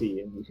you can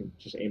see, and you can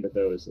just aim at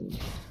those, and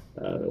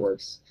it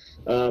works.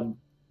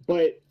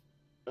 But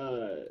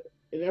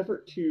in an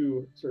effort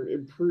to sort of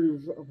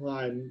improve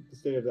upon the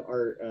state of the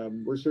art,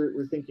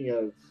 we're thinking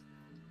of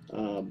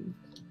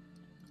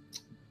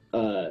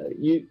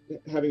you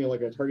having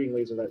like a targeting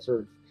laser that sort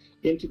of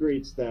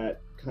integrates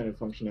that kind of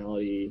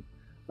functionality,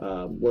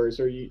 where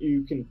so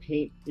you can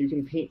paint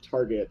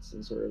targets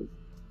and sort of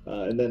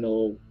and then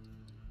it'll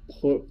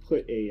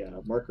put a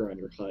marker on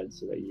your HUD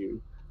so that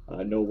you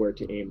know where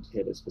to aim to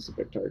hit a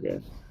specific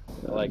target.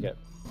 I like it.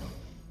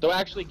 So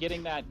actually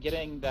getting that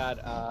kind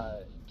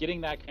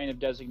of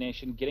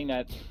designation, getting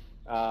that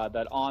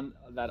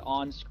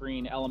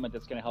on-screen element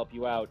that's going to help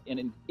you out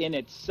in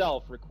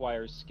itself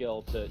requires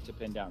skill to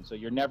pin down. So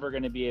you're never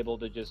going to be able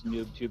to just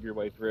noob tube your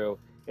way through.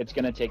 It's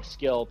going to take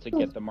skill to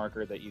get the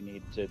marker that you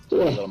need to be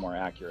a little more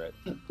accurate.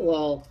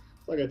 Well,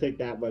 it's not going to take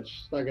that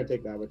much. It's not going to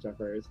take that much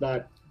effort. It's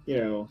not,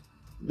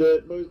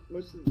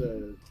 most of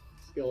the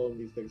skill in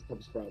these things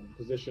comes from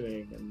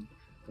positioning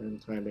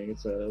and timing.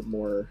 It's a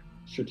more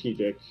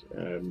strategic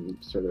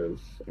sort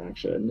of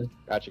action.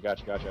 Gotcha.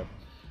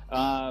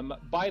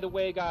 By the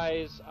way,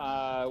 guys,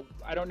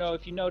 I don't know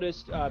if you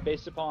noticed,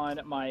 based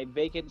upon my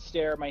vacant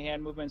stare, my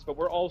hand movements, but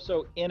we're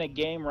also in a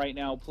game right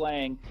now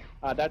playing.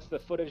 That's the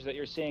footage that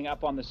you're seeing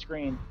up on the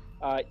screen.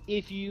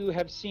 If you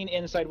have seen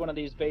inside one of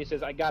these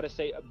bases, I gotta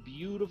say, a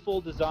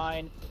beautiful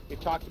design. We've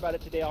talked about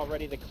it today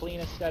already, the clean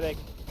aesthetic.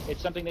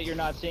 It's something that you're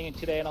not seeing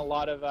today in a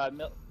lot of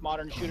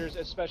modern shooters,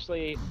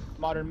 especially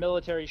modern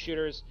military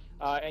shooters.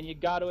 And you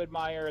got to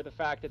admire the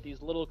fact that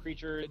these little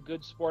creatures,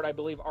 Good Sport, I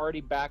believe,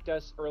 already backed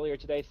us earlier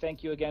today.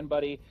 Thank you again,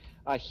 buddy.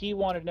 He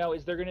wanted to know,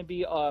 is there going to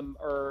be,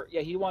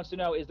 he wants to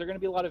know, is there going to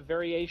be a lot of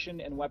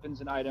variation in weapons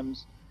and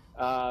items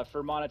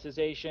for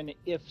monetization?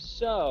 If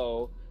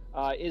so,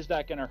 is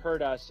that going to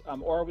hurt us,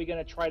 or are we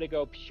going to try to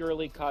go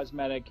purely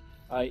cosmetic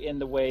in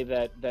the way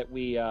that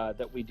we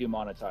do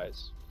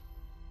monetize?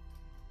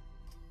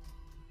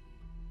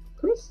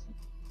 Chris?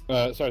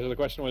 Sorry, so the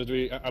question was,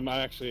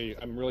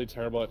 I'm really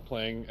terrible at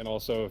playing and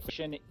also...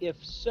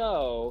 If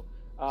so,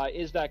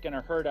 is that going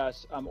to hurt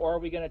us, or are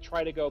we going to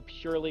try to go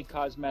purely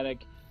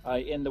cosmetic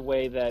in the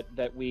way that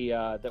we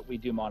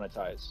do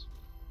monetize?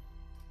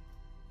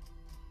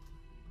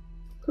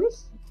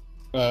 Chris?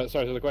 Sorry,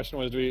 so the question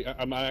was,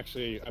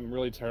 I'm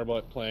really terrible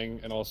at playing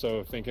and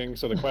also thinking.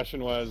 So the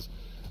question was,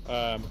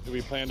 do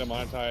we plan to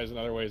monetize in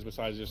other ways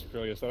besides just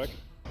purely aesthetic?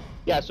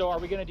 Yeah, so are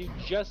we going to do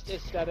just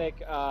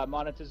aesthetic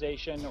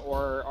monetization,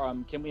 or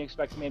can we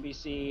expect to maybe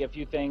see a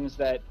few things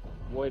that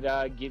would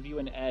give you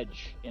an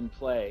edge in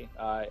play?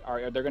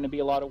 Are there going to be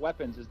a lot of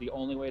weapons? Is the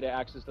only way to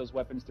access those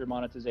weapons through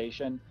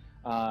monetization?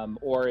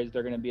 Or is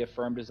there going to be a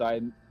firm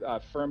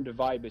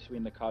divide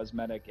between the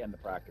cosmetic and the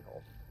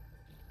practical?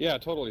 Yeah,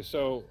 totally.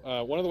 So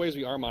one of the ways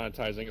we are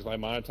monetizing is by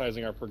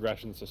monetizing our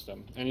progression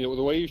system. And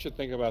the way you should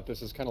think about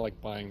this is kind of like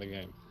buying the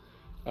game.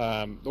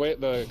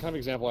 The kind of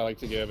example I like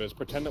to give is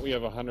pretend that we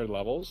have 100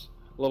 levels.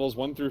 Levels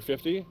 1 through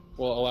 50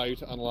 will allow you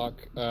to unlock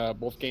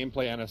both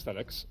gameplay and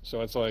aesthetics. So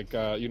it's like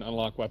you can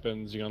unlock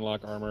weapons, you can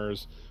unlock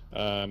armors, you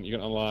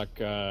can unlock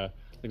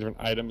different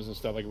items and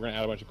stuff. Like we're gonna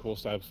add a bunch of cool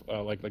stuff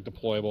like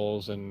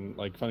deployables and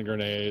like fun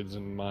grenades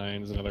and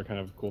mines and other kind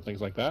of cool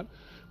things like that.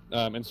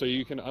 And so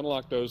you can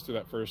unlock those through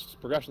that first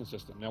progression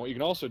system. Now, what you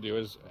can also do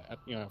is,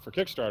 for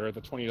Kickstarter, at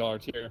the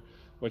 $20 tier,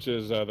 which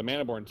is the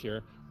Manaborn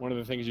tier, one of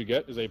the things you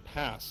get is a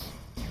pass,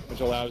 which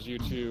allows you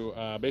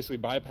to basically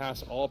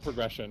bypass all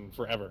progression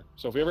forever.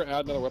 So if we ever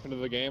add another weapon to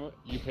the game,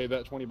 you pay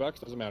that $20,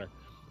 doesn't matter.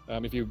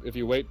 If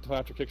you wait till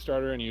after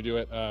Kickstarter and you do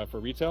it for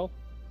retail,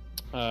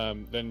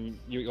 then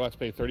you'll have to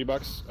pay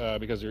 $30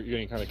 because you're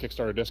getting kind of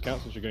Kickstarter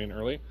discount since you're getting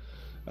early.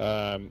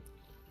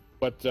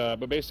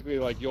 But basically,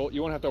 like you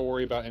won't have to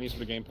worry about any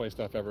sort of gameplay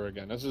stuff ever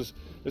again. This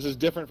is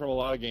different from a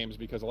lot of games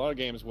because a lot of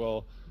games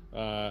will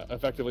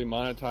effectively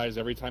monetize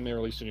every time they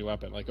release a new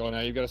weapon. Like, oh, now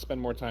you've got to spend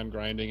more time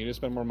grinding, you need to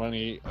spend more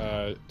money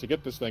to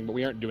get this thing, but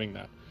we aren't doing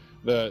that.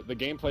 The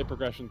gameplay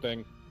progression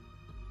thing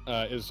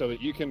is so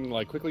that you can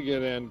like quickly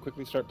get in,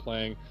 quickly start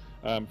playing.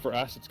 For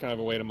us, it's kind of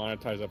a way to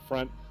monetize up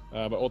front.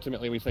 But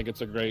ultimately, we think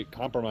it's a great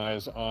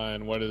compromise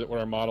on what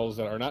are models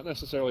that are not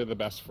necessarily the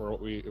best for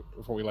what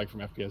we like from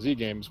FPSZ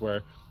games,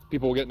 where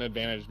people will get an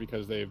advantage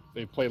because they've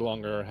played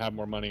longer or have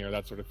more money or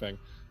that sort of thing.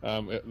 The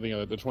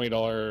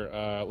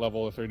 $20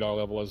 level, the $30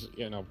 level is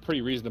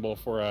pretty reasonable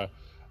for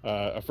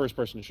a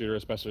first-person shooter,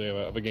 especially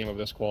of a game of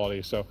this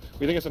quality. So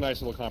we think it's a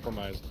nice little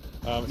compromise.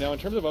 Now, in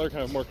terms of other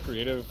kind of more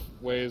creative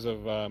ways of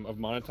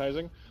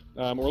monetizing,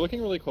 we're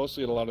looking really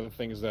closely at a lot of the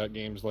things that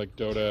games like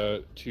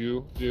Dota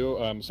 2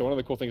 do. So one of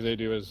the cool things they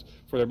do is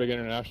for their big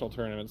international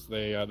tournaments,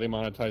 they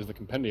monetize the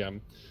compendium.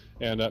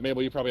 And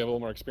Mabel, you probably have a little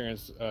more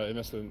experience in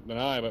this than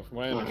I, but from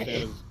what I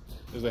understand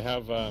is they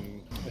have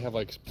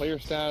like player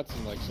stats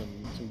and like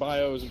some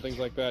bios and things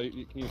like that.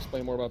 Can you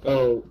explain more about that?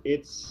 Oh,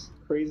 it's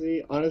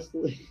crazy.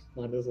 Honestly,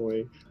 I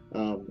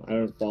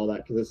don't follow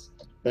that because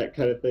that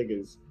kind of thing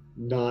is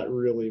not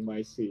really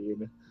my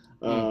scene.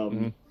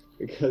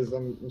 Because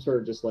I'm sort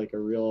of just like a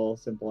real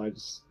simple, I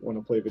just want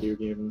to play video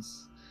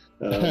games,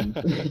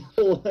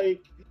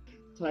 like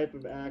type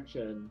of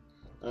action.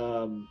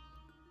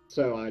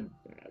 So I have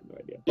no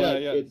idea.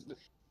 But yeah.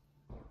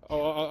 I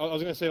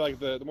was gonna say like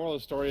the moral of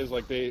the story is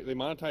like they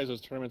monetize those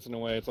tournaments in a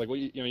way. It's like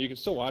you can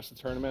still watch the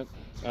tournament.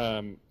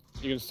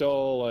 You can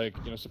still like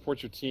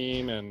support your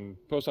team and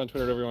post on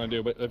Twitter, whatever you want to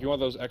do. But if you want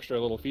those extra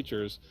little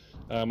features,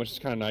 which is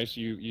kind of nice,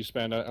 you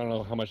spend I don't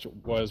know how much it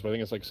was, but I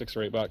think it's like $6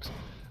 or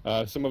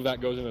 $8. Some of that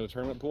goes into the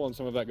tournament pool, and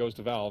some of that goes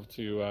to Valve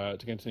to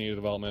continue the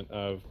development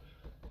of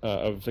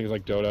things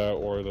like Dota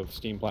or the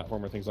Steam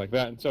platform or things like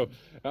that. And so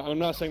I'm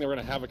not saying that we're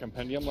going to have a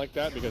compendium like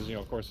that because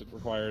of course it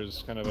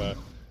requires kind of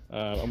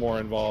a more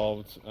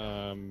involved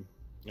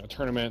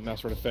tournament and that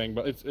sort of thing.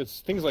 But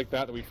it's things like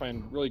that we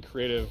find really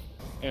creative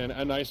and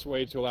a nice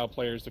way to allow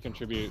players to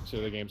contribute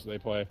to the games that they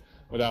play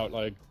without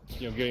like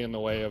getting in the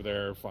way of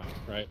their fun,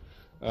 right?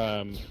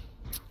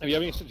 Do you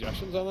have any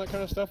suggestions on that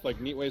kind of stuff,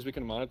 like neat ways we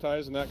can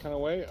monetize in that kind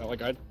of way?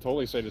 Like I'd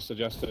totally say to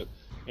suggest it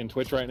in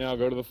Twitch right now.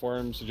 Go to the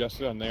forum,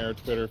 suggest it on there,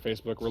 Twitter,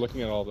 Facebook. We're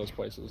looking at all those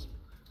places.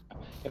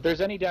 If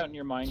there's any doubt in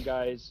your mind,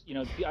 guys,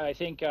 I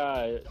think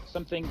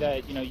something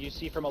that you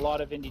see from a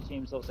lot of indie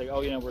teams, they'll say,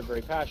 oh, we're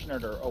very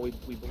passionate, or oh, we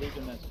believe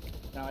in this.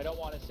 Now, I don't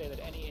want to say that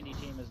any indie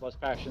team is less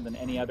passionate than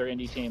any other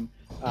indie team,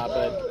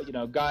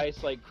 but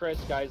guys like Chris,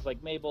 guys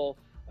like Mabel,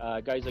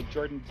 guys like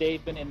Jordan,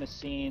 they've been in the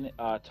scene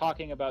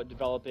talking about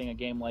developing a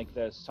game like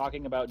this,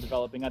 talking about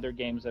developing other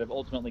games that have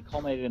ultimately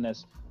culminated in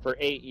this for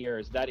 8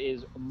 years. That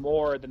is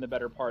more than the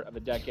better part of a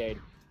decade.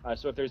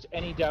 So if there's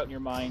any doubt in your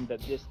mind that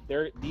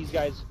these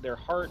guys, their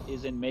heart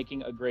is in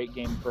making a great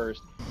game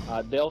first,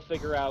 they'll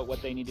figure out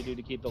what they need to do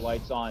to keep the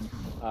lights on.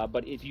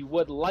 But if you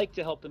would like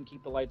to help them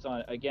keep the lights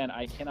on, again,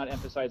 I cannot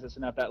emphasize this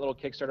enough, that little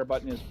Kickstarter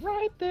button is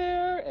right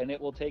there, and it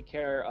will take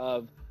care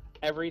of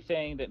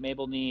everything that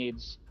Mabel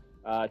needs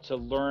to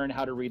learn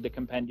how to read the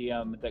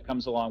compendium that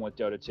comes along with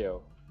Dota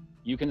 2.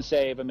 You can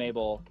save a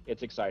Mabel.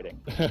 It's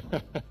exciting.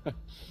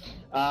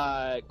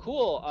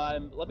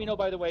 Cool. Let me know,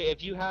 by the way,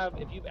 if you've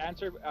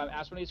asked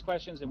one of these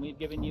questions and we've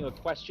given you a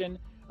question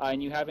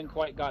and you haven't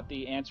quite got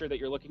the answer that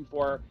you're looking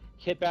for,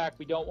 hit back.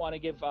 We don't want to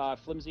give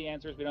flimsy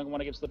answers. We don't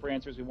want to give slippery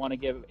answers. We want to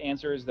give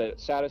answers that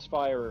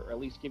satisfy or at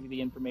least give you the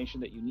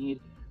information that you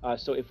need.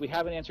 So if we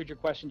haven't answered your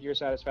question to your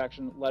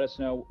satisfaction, let us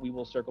know. We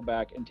will circle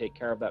back and take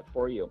care of that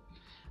for you.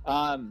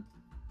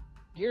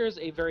 Here's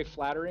a very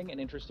flattering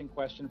and interesting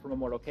question from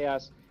Immortal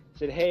Chaos.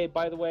 Said, hey,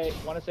 by the way,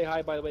 want to say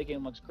hi, by the way,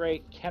 game looks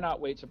great,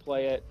 cannot wait to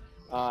play it.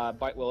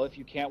 Well, if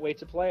you can't wait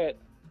to play it,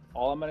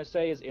 all I'm going to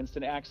say is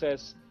instant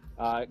access.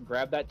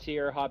 Grab that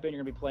tier, hop in,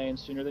 you're going to be playing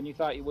sooner than you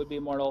thought you would be,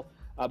 Immortal.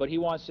 But he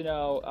wants to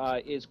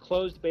know, is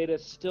closed beta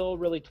still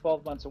really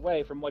 12 months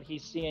away? From what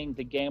he's seeing,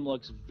 the game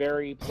looks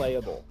very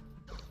playable.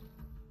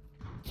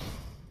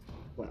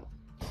 Well.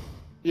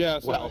 Yeah,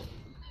 so... Well.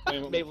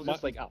 Mabel's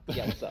just like, oh,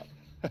 yeah, what's up?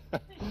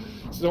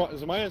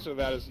 So my answer to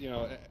that is,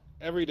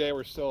 every day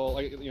we're still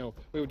like, what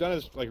we've done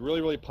is like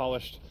really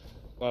polished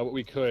what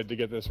we could to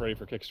get this ready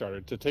for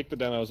Kickstarter, to take the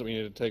demos that we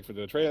needed to take for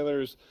the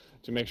trailers,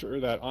 to make sure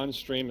that on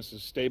stream this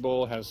is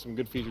stable, has some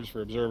good features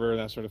for Observer,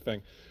 that sort of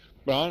thing.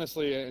 But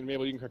honestly, and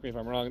Mabel, you can correct me if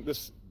I'm wrong,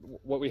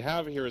 what we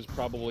have here is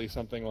probably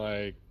something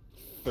like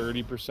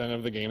 30%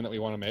 of the game that we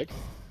want to make.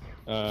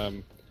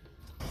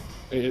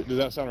 Does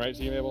that sound right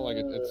to you, Mabel? Like,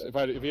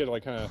 if you had to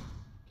like kind of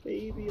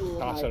maybe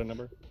toss out a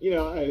number.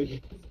 Yeah,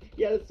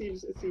 it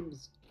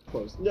seems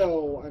close.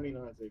 No, I mean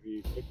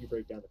honestly, if you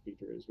break down the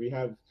features, we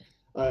have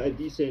a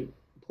decent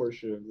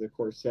portion of the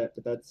core set,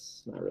 but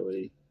that's not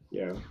really,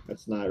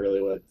 that's not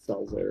really what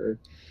sells there.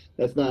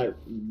 That's not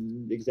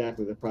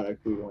exactly the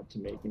product we want to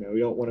make. We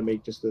don't want to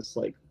make just this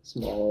like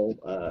small,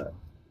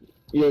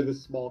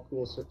 this small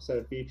cool set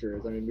of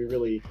features. I mean, we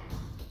really,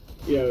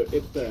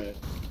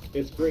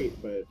 it's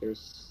great, but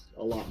there's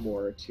a lot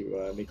more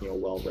to making a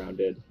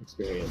well-rounded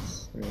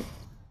experience, right?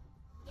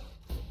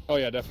 Oh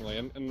yeah, definitely.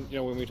 And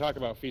when we talk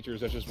about features,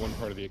 that's just one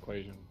part of the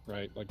equation,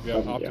 right? Like we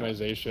have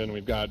optimization,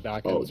 we've got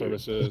backend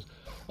services,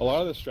 a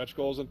lot of the stretch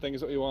goals and things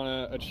that we want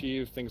to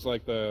achieve, things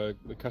like the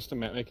custom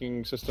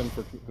matchmaking system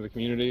for the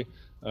community,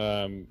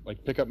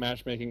 like pickup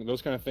matchmaking,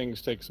 those kind of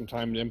things take some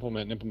time to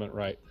implement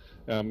right.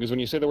 Because when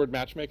you say the word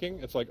matchmaking,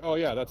 it's like, oh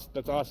yeah,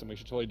 that's awesome. We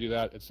should totally do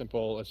that. It's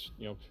simple. Let's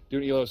do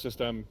an ELO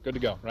system, good to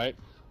go, right?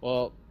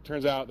 Well, it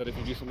turns out that if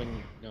you do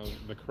something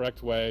the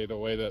correct way, the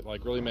way that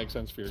like really makes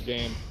sense for your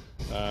game,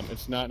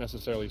 it's not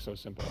necessarily so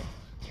simple.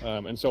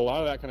 And so a lot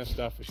of that kind of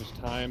stuff is just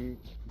time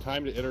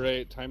to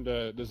iterate, time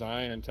to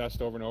design and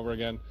test over and over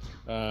again,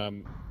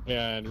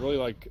 and really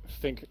like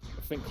think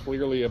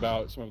clearly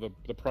about some of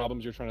the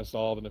problems you're trying to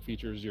solve and the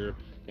features you're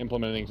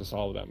implementing to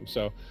solve them.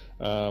 So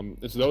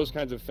it's those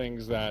kinds of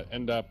things that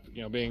end up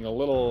being a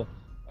little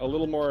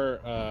more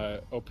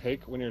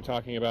opaque when you're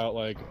talking about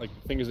like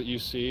things that you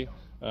see.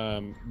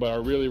 But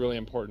are really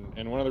important.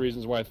 And one of the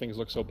reasons why things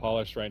look so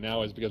polished right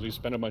now is because we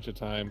spend a bunch of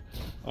time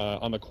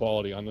on the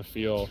quality, on the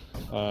feel,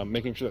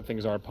 making sure that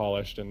things are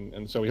polished.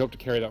 And so we hope to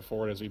carry that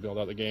forward as we build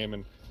out the game.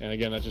 And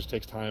again, that just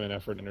takes time and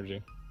effort and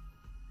energy.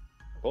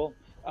 Cool.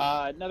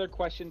 Another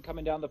question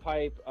coming down the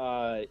pipe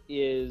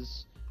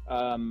is,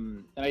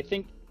 and I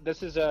think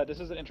this is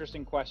an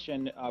interesting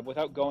question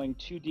without going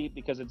too deep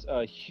because it's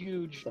a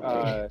huge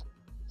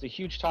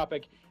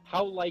topic.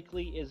 How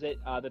likely is it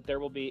that there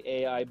will be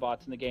AI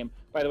bots in the game?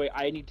 By the way,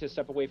 I need to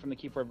step away from the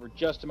keyboard for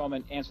just a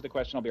moment, answer the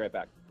question, I'll be right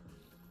back.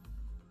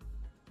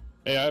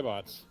 AI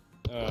bots.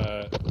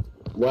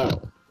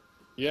 Wow.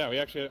 Yeah, I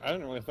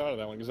hadn't really thought of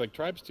that one, because like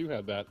Tribes 2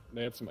 had that.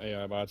 They had some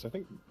AI bots. I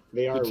think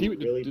they are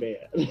really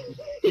bad.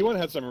 T1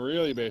 had some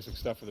really basic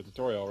stuff for the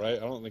tutorial, right? I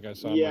don't think I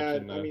saw much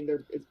in I mean,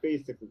 they're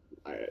basically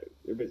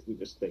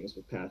just things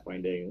with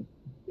pathfinding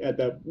at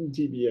that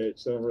TBH,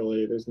 so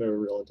there's no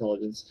real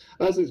intelligence.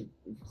 Honestly,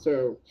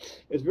 so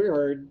it's very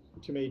hard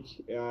to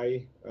make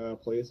AI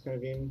play this kind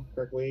of game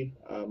correctly.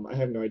 I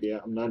have no idea.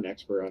 I'm not an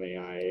expert on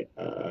AI.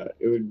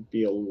 It would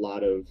be a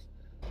lot of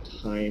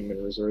time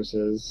and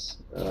resources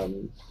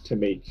to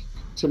make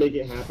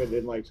it happen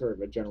in like sort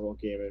of a general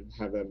game and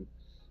have them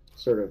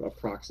sort of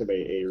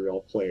approximate a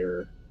real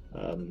player.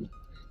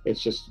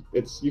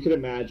 You can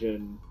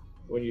imagine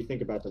when you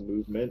think about the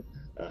movement,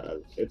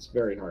 it's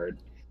very hard.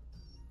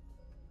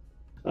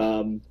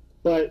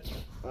 But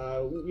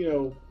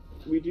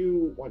we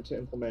do want to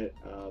implement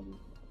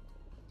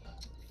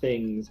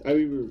things.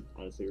 We were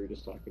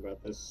just talking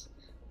about this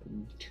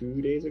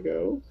 2 days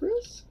ago,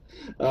 Chris,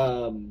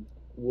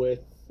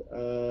 with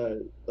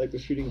like the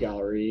shooting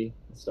gallery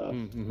and stuff,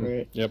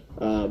 right? Yep.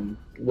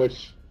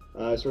 Which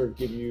sort of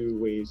give you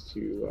ways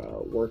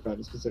to work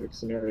on specific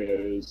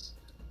scenarios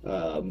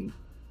in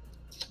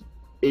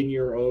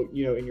your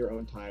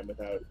own time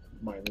without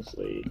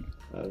mindlessly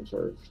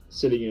sort of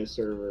sitting in a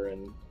server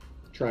and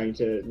trying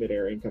to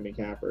midair incoming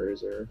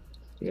cappers or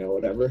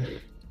whatever.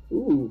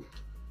 Ooh.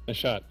 A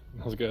shot.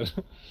 That was good.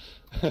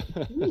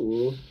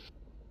 Ooh.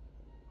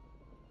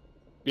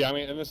 Yeah, I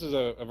mean, and this is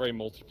a very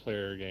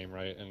multiplayer game,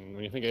 right? And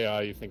when you think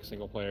AI, you think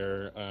single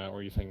player,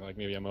 or you think like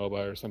maybe a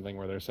MOBA or something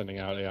where they're sending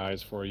out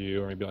AIs for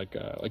you, or maybe like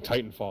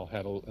Titanfall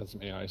had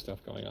some AI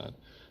stuff going on.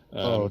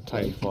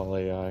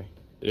 Titanfall AI.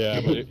 Yeah,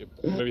 but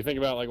if you think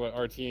about like what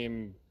our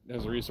team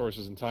has the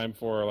resources and time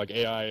for, like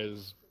AI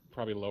is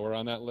probably lower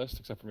on that list,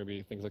 except for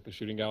maybe things like the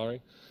shooting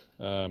gallery.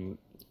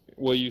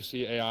 Will you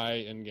see AI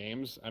in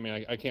games? I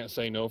mean, I can't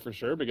say no for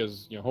sure,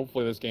 because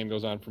hopefully this game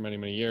goes on for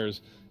many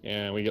years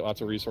and we get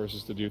lots of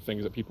resources to do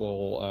things that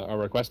people are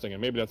requesting,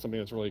 and maybe that's something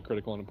that's really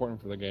critical and important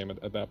for the game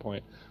at that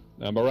point.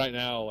 But right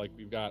now, like,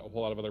 we've got a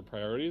whole lot of other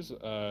priorities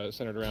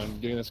centered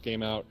around getting this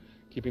game out,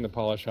 keeping the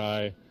polish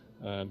high,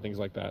 and things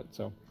like that.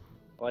 So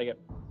I like it.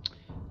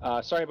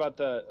 Sorry about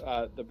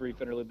the brief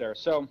interlude there.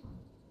 So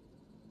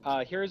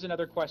here's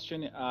another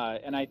question,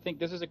 and I think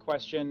this is a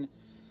question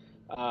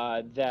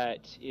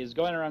that is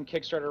going around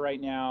Kickstarter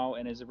right now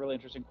and is a really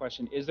interesting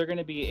question. Is there going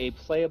to be a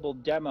playable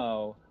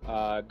demo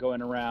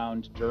going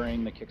around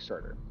during the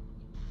Kickstarter?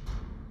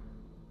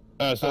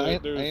 I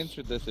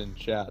answered this in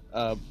chat.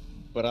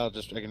 but I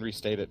can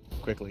restate it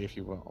quickly if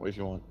you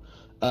want.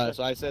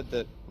 So I said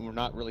that we're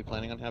not really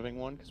planning on having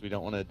one because we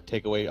don't want to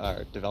take away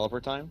our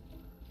developer time.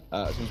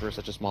 Since we're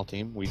such a small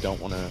team, we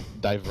don't want to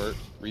divert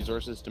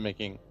resources to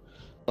making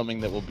something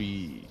that will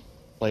be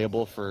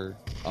playable for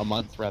a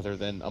month rather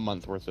than a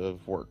month worth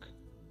of work.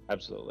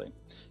 Absolutely.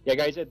 Yeah,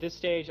 guys, at this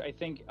stage, I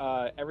think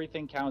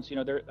everything counts.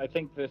 You know, I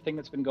think the thing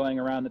that's been going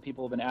around that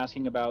people have been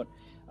asking about,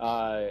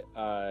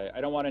 I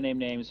don't want to name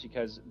names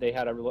because they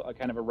had a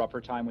kind of a rougher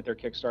time with their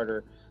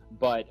Kickstarter,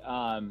 but,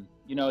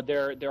 you know,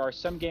 there are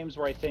some games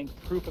where I think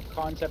proof of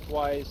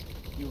concept-wise,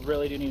 you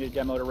really do need a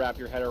demo to wrap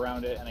your head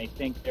around it, and I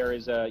think there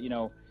is you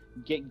know,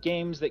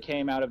 games that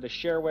came out of the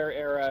shareware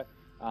era,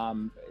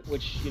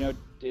 which, you know,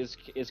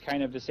 is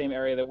kind of the same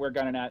area that we're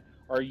gunning at,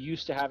 are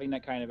used to having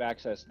that kind of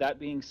access. That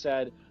being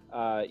said,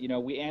 you know,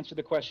 we answered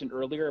the question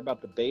earlier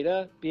about the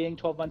beta being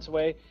 12 months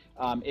away.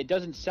 It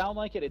doesn't sound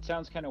like it. It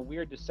sounds kind of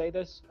weird to say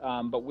this,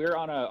 but we're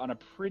on a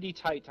pretty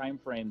tight time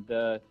frame.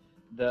 The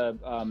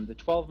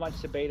 12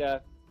 months to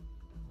beta,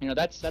 you know,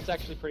 that's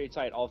actually pretty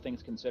tight, all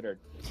things considered.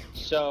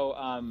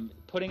 So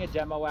putting a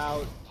demo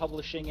out,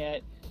 publishing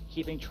it,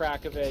 keeping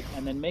track of it,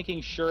 and then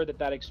making sure that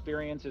that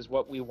experience is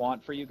what we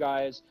want for you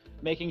guys,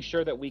 making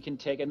sure that we can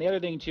take. And the other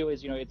thing too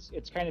is, you know,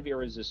 it's kind of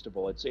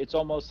irresistible. It's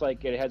almost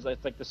like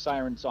it's like the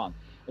siren song.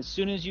 As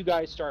soon as you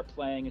guys start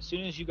playing, as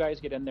soon as you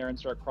guys get in there and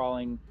start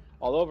crawling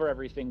all over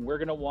everything, we're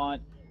gonna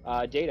want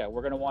data.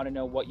 We're gonna want to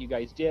know what you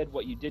guys did,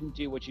 what you didn't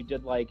do, what you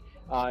did like.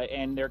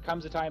 And there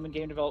comes a time in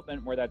game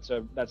development where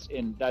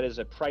that is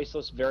a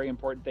priceless, very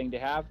important thing to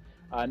have.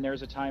 And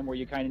there's a time where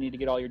you kind of need to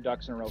get all your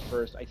ducks in a row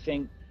first. I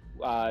think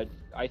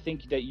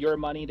that your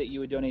money that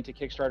you would donate to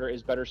Kickstarter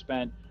is better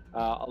spent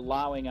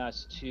allowing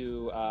us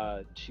to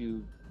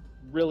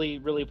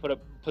really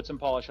put some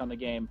polish on the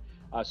game,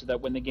 so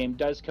that when the game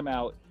does come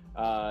out,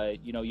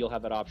 you know, you'll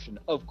have that option.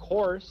 Of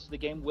course, the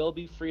game will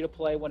be free to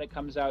play when it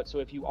comes out. So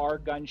if you are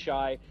gun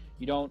shy,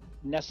 you don't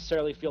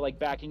necessarily feel like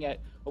backing it,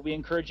 what we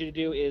encourage you to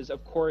do is,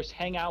 of course,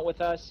 hang out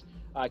with us.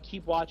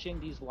 Keep watching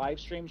these live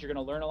streams. You're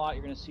going to learn a lot.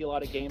 You're going to see a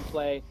lot of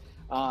gameplay.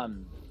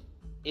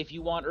 If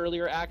you want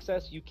earlier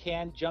access, you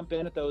can jump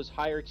in at those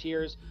higher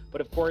tiers.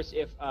 But of course,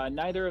 if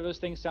neither of those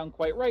things sound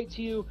quite right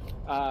to you,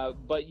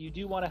 but you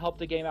do want to help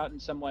the game out in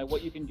some way,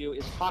 what you can do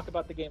is talk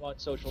about the game on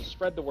social,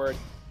 spread the word,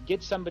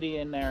 get somebody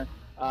in there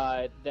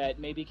that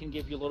maybe can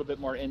give you a little bit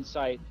more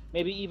insight.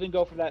 Maybe even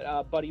go for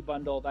that buddy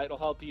bundle. That'll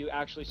help you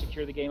actually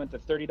secure the game at the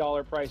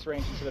 $30 price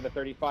range instead of the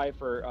 $35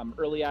 for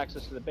early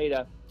access to the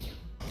beta.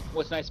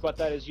 What's nice about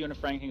that is you and a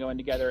friend can go in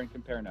together and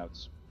compare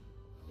notes.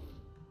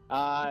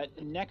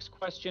 Next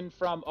question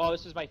from,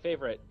 this is my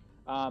favorite.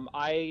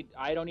 I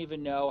don't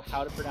even know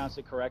how to pronounce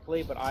it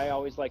correctly, but I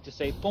always like to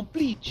say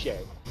Pomplice.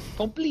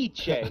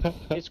 Pomplice.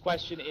 His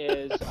question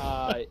is,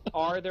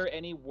 are there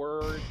any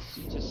words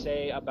to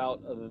say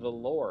about the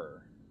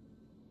lore?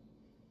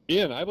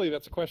 Ian, I believe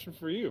that's a question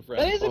for you,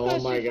 friend. That is a Oh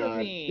question my for God.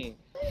 me.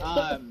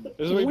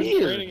 This is what we've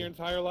been training your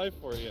entire life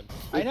for, Ian.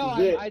 I know.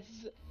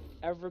 This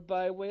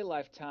Everybody wait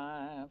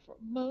lifetime for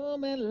a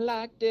moment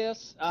like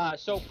this.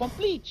 So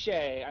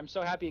Pomplice, I'm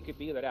so happy it could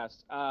be that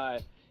asked.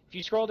 If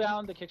you scroll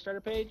down the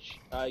Kickstarter page,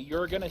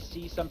 you're gonna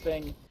see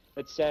something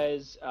that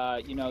says,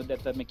 you know,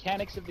 that the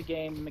mechanics of the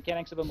game, the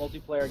mechanics of a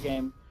multiplayer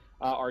game,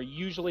 are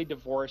usually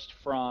divorced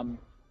from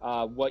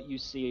what you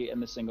see in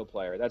the single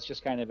player. That's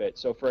just kind of it.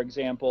 So, for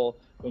example,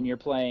 when you're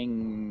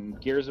playing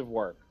Gears of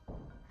War,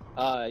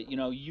 you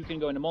know, you can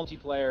go into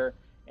multiplayer,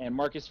 and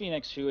Marcus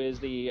Phoenix, who is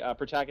the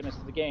protagonist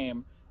of the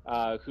game,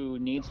 who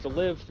needs to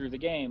live through the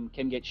game,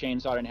 can get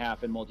chainsawed in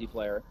half in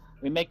multiplayer.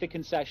 We make the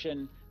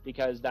concession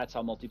because that's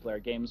how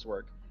multiplayer games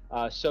work.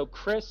 So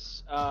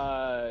Chris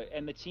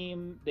and the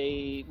team,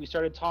 we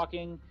started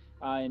talking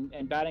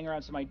and batting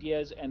around some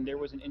ideas, and there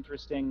was an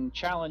interesting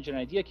challenge, and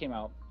an idea came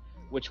out,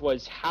 which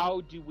was how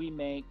do we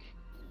make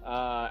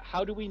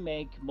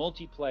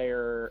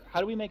multiplayer? How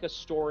do we make a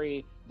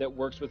story that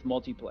works with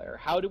multiplayer?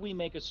 How do we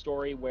make a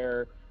story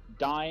where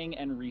dying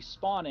and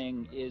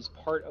respawning is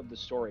part of the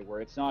story,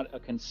 where it's not a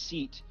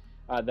conceit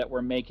that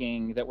we're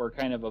making, that we're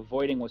kind of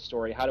avoiding with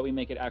story? How do we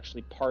make it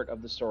actually part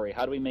of the story?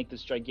 How do we make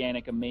this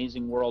gigantic,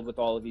 amazing world with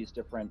all of these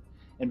different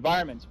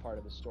environments part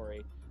of the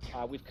story?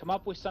 We've come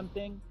up with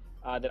something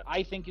that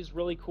I think is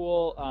really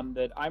cool,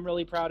 that I'm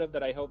really proud of,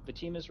 that I hope the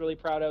team is really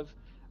proud of.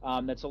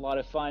 That's a lot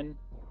of fun.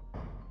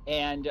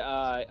 And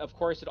of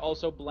course, it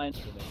also blends.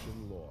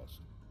 Connection lost.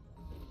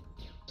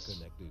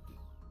 Connected.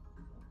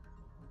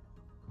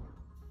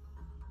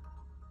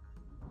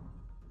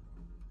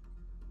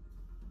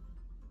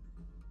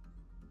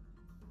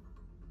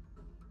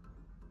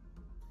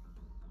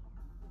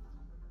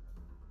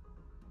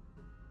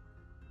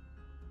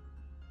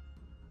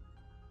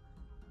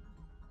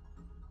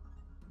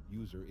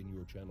 User in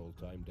your channel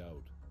timed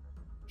out.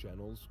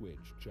 Channel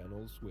switched.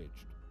 Channel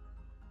switched.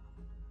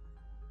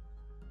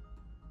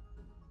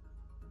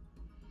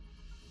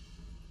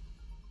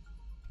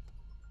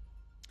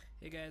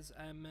 Hey guys,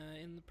 I'm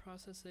in the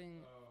process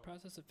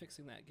of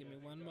fixing that. Give me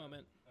one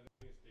moment. I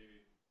think it's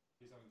Davey.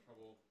 He's having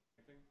trouble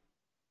connecting.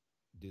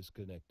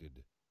 Disconnected.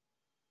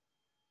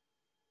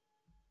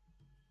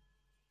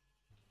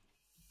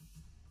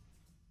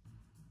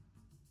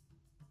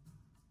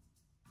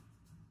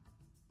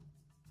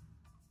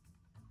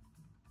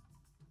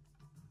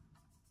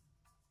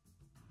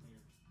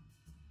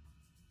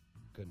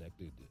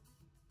 connected.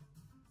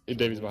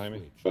 Davy's behind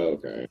me.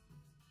 Switched. Okay.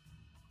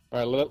 All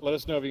right, let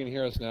us know if you can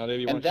hear us now.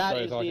 Davey, why And don't you that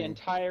try is talking? the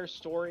entire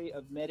story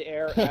of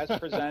Midair as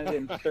presented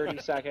in 30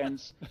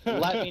 seconds.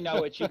 Let me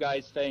know what you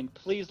guys think.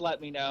 Please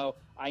let me know.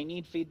 I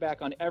need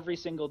feedback on every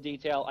single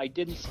detail. I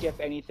didn't skip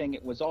anything.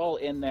 It was all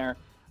in there.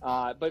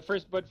 But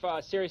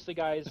seriously,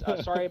 guys,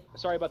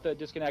 sorry about the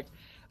disconnect.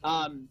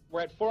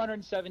 We're at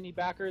 470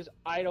 backers.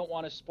 I don't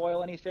want to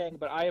spoil anything,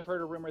 but I have heard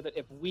a rumor that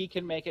if we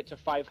can make it to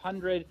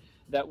 500,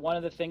 that one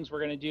of the things we're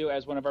going to do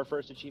as one of our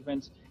first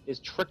achievements is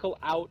trickle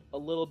out a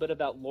little bit of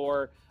that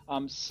lore.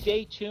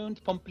 Stay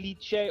tuned,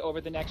 Pomplice, over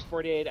the next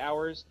 48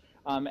 hours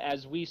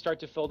as we start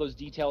to fill those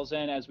details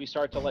in, as we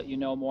start to let you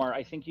know more.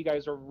 I think you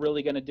guys are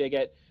really going to dig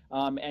it.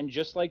 And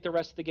just like the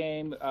rest of the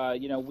game,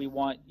 we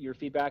want your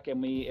feedback,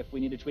 and if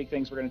we need to tweak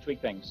things, we're going to tweak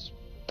things.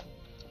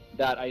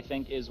 That, I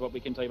think, is what we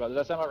can tell you about. Does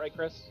that sound about right,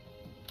 Chris?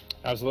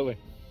 Absolutely.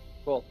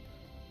 Cool.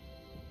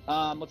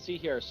 Let's see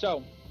here.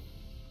 So,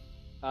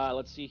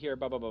 let's see here.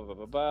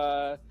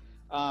 Here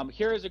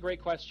is a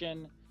great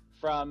question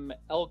from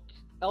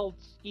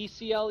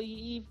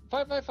ECLEE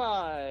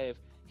 555.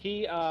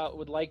 He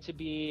would like to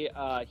be.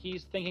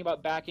 He's thinking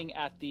about backing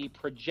at the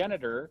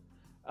progenitor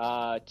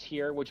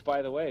tier, which,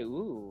 by the way,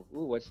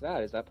 what's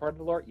that? Is that part of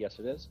the lore? Yes,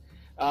 it is.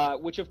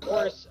 Which, of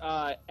course,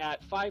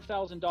 at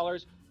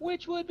 $5,000,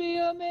 which would be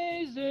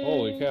amazing.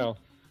 Holy cow.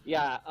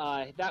 Yeah,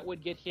 that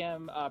would get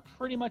him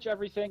pretty much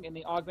everything in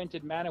the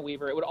Augmented Mana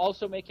Weaver. It would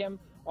also make him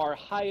our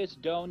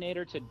highest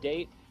donator to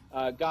date.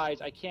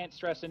 Guys, I can't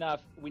stress enough,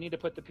 we need to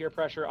put the peer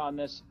pressure on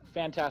this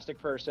fantastic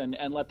person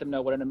and let them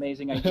know what an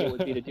amazing idea it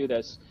would be to do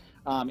this.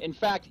 In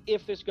fact,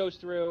 if this goes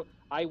through,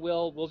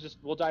 we'll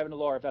dive into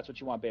lore if that's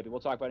what you want, baby. We'll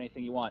talk about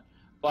anything you want.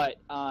 But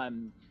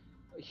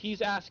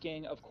he's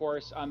asking, of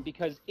course,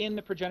 because in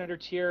the progenitor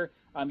tier,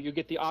 you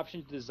get the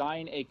option to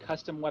design a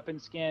custom weapon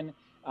skin,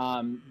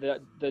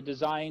 the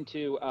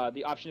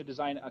option to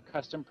design a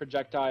custom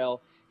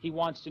projectile. He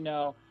wants to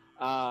know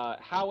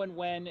how and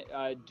when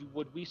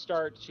would we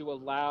start to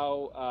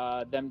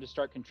allow them to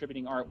start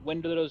contributing art?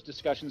 When do those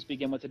discussions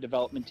begin with the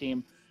development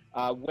team?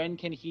 When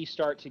can he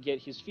start to get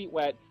his feet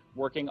wet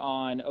working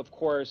on, of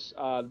course,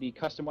 the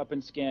custom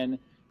weapon skin,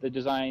 the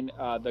design,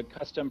 the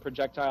custom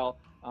projectile,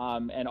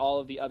 and all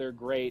of the other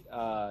great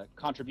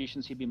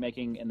contributions he'd be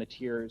making in the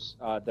tiers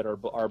that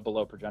are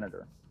below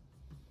progenitor?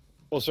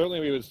 Well, certainly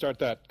we would start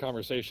that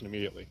conversation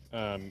immediately.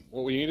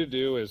 What we need to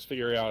do is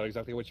figure out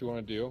exactly what you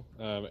want to do,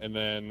 and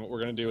then what we're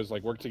going to do is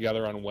work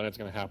together on when it's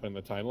going to happen in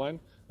the timeline.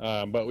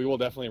 But we will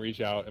definitely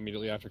reach out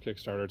immediately after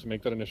Kickstarter to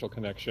make that initial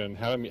connection,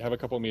 have a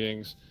couple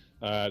meetings,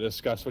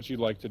 discuss what you'd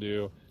like to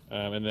do,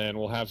 and then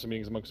we'll have some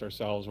meetings amongst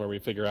ourselves where we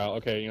figure out,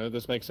 okay,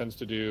 this makes sense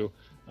to do,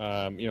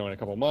 in a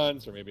couple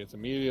months, or maybe it's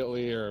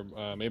immediately, or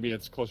maybe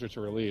it's closer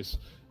to release.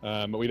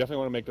 But we definitely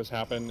want to make this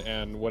happen,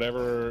 and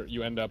whatever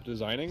you end up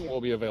designing will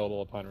be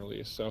available upon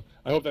release. So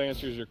I hope that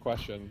answers your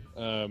question.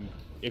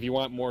 If you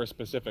want more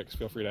specifics,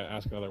 feel free to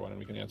ask another one, and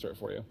we can answer it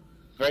for you.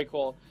 Very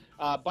cool.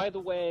 By the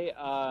way,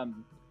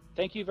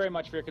 thank you very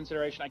much for your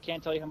consideration. I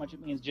can't tell you how much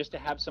it means just to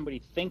have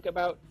somebody think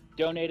about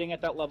donating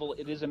at that level.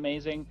 It is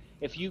amazing.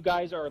 If you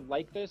guys are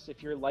like this,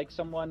 if you're like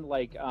someone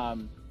like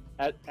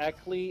at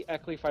Eckley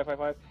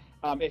 555,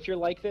 if you're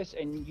like this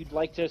and you'd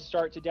like to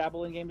start to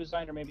dabble in game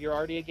design, or maybe you're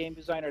already a game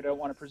designer, don't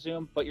want to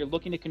presume, but you're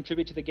looking to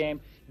contribute to the game,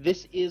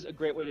 this is a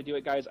great way to do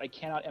it, guys. I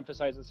cannot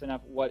emphasize this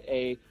enough, what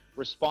a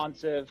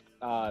responsive,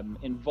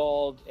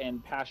 involved,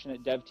 and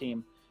passionate dev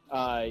team.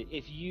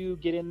 If you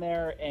get in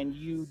there and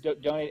you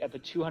donate at the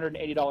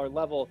 $280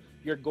 level,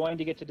 you're going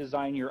to get to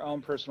design your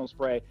own personal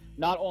spray.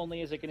 Not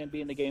only is it going to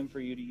be in the game for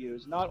you to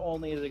use, not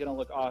only is it going to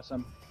look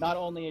awesome, not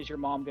only is your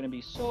mom going to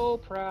be so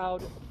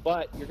proud,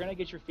 but you're going to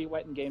get your feet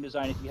wet in game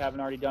design if you haven't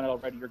already done it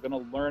already. You're going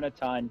to learn a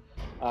ton.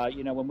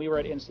 When we were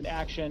at Instant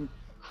Action,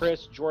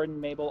 Chris,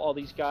 Jordan, Mabel, all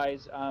these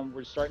guys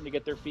were starting to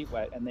get their feet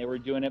wet, and they were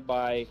doing it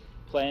by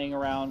playing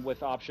around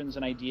with options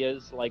and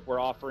ideas like we're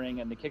offering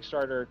in the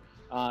Kickstarter.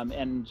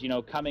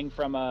 Coming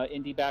from an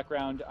indie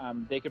background,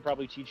 they could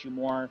probably teach you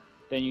more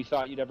than you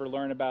thought you'd ever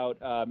learn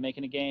about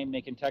making a game,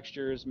 making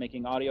textures,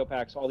 making audio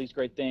packs, all these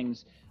great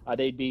things.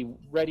 They'd be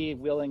ready,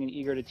 willing, and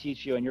eager to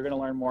teach you, and you're going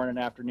to learn more in an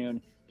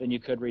afternoon than you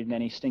could read in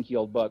any stinky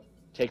old book.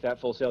 Take that,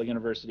 Full Sail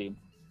University.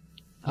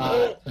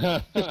 I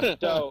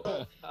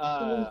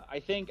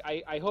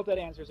hope that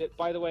answers it.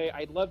 By the way,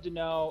 I'd love to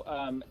know,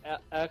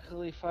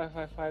 Eckley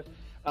 555,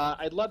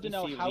 I'd love to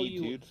know how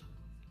you... Dudes.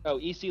 Oh,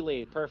 EC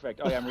Lee,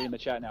 perfect. Oh yeah, I'm reading the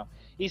chat now.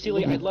 EC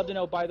Lee, I'd love to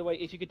know, by the way,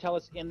 if you could tell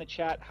us in the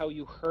chat how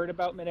you heard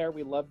about Midair.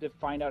 We love to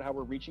find out how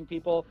we're reaching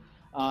people.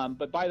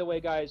 But by the way,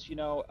 guys,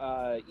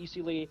 EC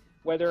Lee,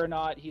 whether or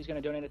not he's going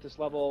to donate at this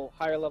level,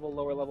 higher level,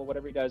 lower level,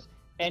 whatever he does,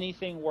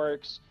 anything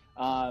works.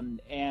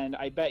 And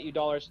I bet you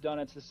dollars to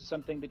donuts, this is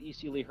something that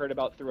EC Lee heard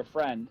about through a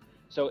friend.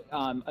 So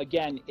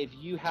again, if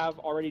you have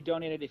already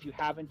donated, if you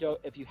haven't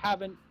donated,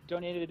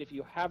 if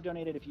you have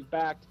donated, if you've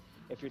backed,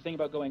 if you're thinking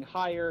about going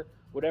higher,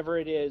 whatever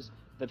it is,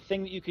 the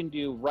thing that you can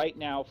do right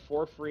now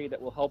for free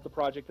that will help the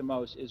project the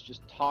most is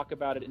just talk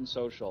about it in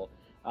social.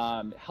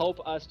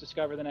 Help us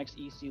discover the next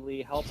EC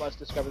Lee. Help us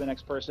discover the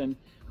next person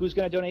who's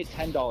going to donate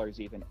 $10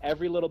 even.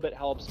 Every little bit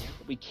helps.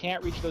 We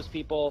can't reach those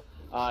people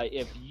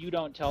if you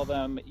don't tell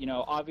them. You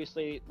know,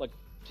 obviously, like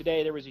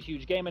today there was a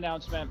huge game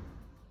announcement.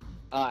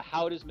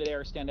 How does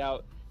Midair stand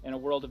out in a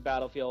world of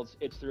battlefields?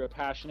 It's through a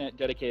passionate,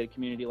 dedicated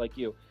community like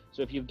you.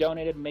 So if you've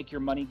donated, make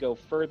your money go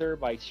further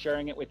by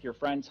sharing it with your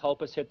friends.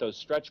 Help us hit those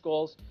stretch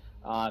goals.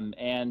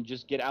 And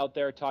just get out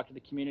there, talk to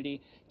the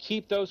community.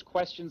 Keep those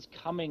questions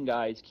coming,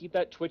 guys. Keep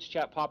that Twitch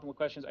chat popping with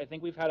questions. I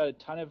think we've had a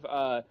ton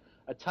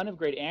of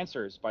great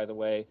answers, by the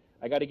way.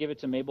 I got to give it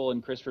to Mabel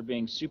and Chris for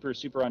being super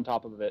on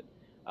top of it.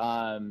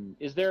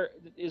 Is there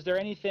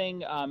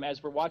anything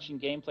as we're watching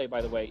gameplay? By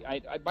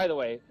the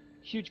way,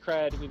 huge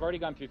cred. We've already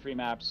gone through 3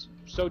 maps.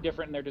 So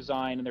different in their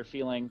design and their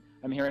feeling.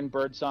 I'm hearing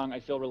birdsong. I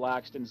feel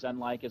relaxed and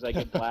zen-like as I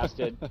get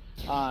blasted.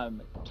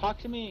 Talk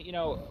to me. You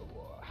know,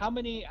 how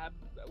many?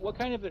 What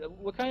kind of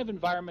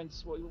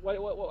environments?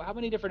 How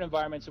many different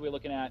environments are we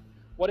looking at?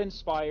 What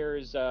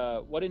inspired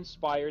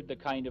the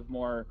kind of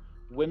more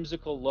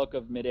whimsical look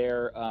of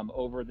Midair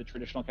over the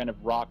traditional kind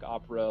of rock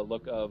opera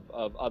look of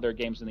other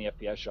games in the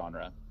FPS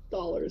genre?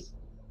 Dollars.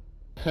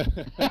 Davey,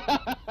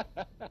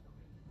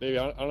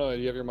 I don't know. Do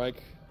you have your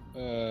mic?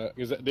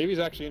 Because Davey's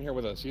actually in here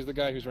with us. He's the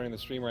guy who's running the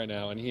stream right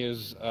now, and he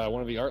is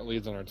one of the art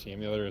leads on our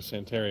team. The other is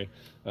Santeri,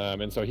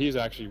 and so he's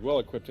actually well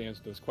equipped to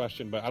answer this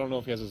question. But I don't know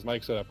if he has his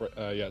mic set up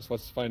yet. So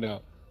let's find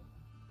out.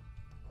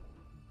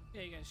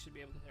 Yeah, you guys should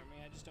be able to hear me.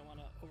 I just don't want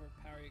to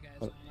overpower you guys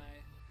with my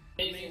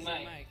amazing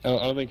mic. I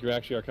don't think you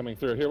actually are coming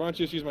through. Here, why don't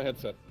you just use my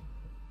headset?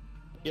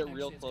 Get Actually,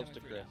 real it's close coming to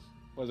through Chris.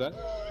 What was that?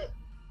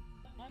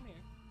 I'm here.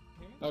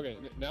 Hear me? Okay,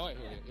 now I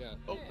hear you. Yeah.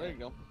 Oh, there you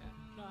go. Yeah.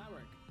 No, I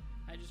work.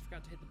 I just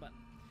forgot to hit the button.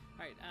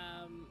 All right.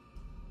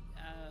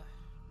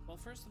 Well,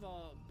 first of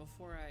all,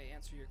 before I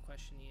answer your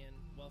question, Ian,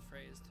 well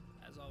phrased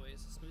as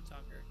always, smooth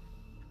talker.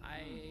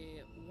 I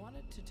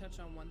wanted to touch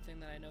on one thing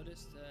that I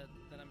noticed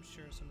that I'm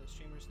sure some of the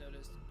streamers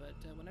noticed, but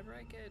whenever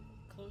I get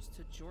close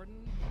to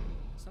Jordan,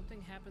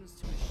 something happens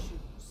to his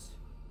shoes.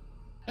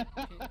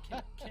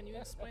 Can you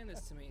explain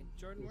this to me,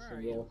 Jordan? Where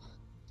are you?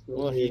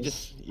 Well,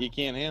 you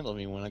can't handle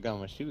me when I got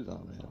my shoes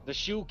on, man. The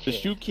shoe The kid.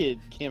 shoe kid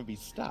can't be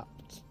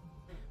stopped.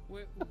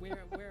 Where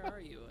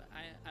are you?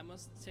 I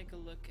must take a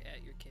look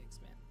at your kicks,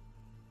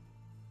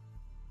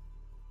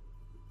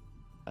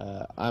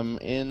 man. I'm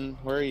in.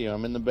 Where are you?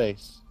 I'm in the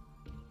base.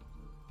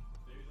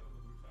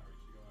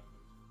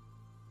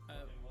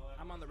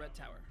 I'm on the red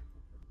tower.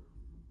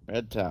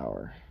 Red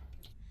tower.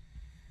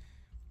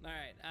 All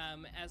right.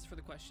 As for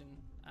the question,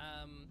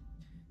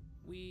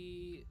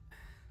 we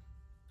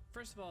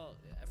first of all,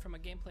 from a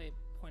gameplay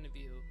point of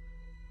view,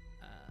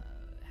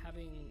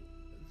 having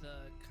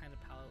the kind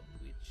of palette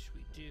which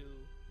we do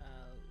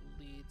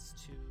leads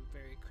to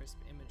very crisp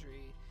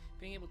imagery.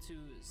 Being able to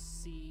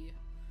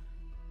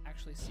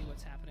actually see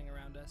what's happening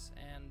around us,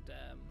 and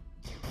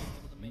being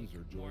able to make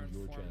User more joined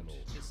your informed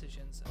channel.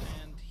 decisions.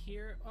 And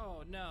here,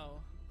 oh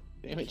no.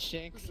 Damn it,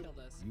 Shanks. Who killed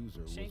us?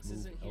 User was Shanks moved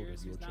isn't out here, of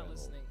so your he's not channel.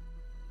 listening.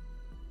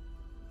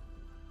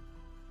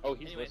 Oh,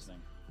 he's Anyways.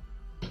 listening.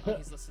 Oh,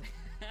 he's listening.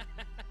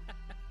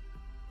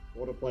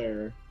 What a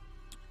player.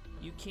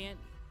 You can't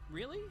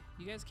really?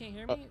 You guys can't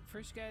hear me?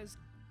 First you guys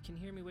can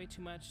hear me way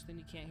too much, then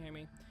you can't hear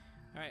me.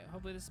 Alright,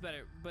 hopefully this is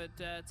better. But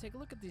take a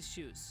look at these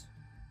shoes.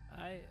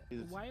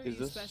 Why are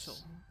you special?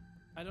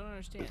 I don't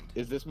understand.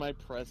 Is this my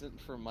present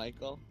for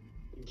Michael?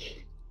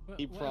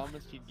 He What-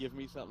 promised he'd give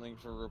me something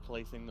for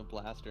replacing the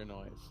blaster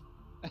noise.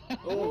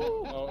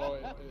 Oh,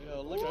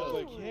 Look at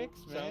the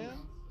kicks,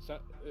 man. So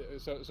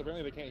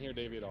apparently they can't hear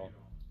Davey at all.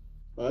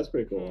 Oh, that's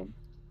pretty cool.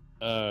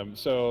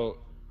 So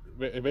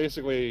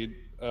basically,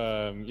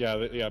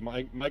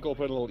 Michael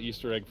put a little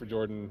Easter egg for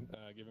Jordan,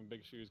 give him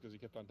big shoes because he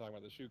kept on talking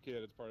about the shoe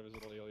kid. It's part of his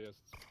little alias.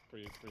 It's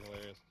pretty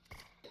hilarious.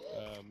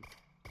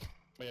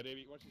 But yeah,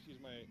 Davey, why don't you just use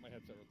my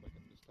headset real quick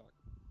and just talk.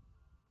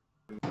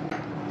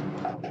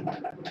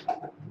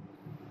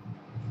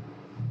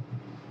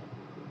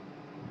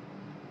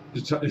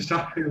 He's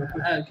talking.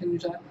 Can you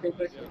talk real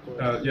quick?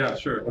 Yeah,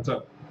 sure. What's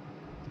up?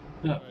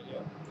 Yeah. All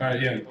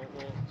right, Ian.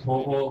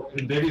 Well,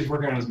 Davey's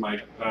working on his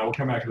mic. We'll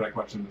come back to that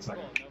question in a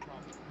second.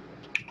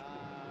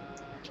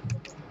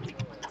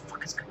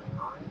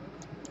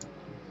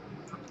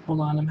 Hold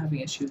on, I'm having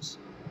issues.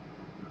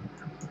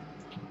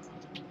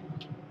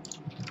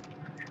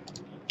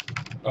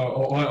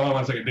 Hold on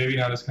 1 second. Davey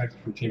now disconnected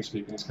from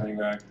TeamSpeak and he's coming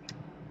back.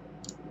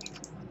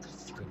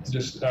 Let's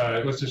just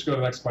go to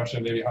the next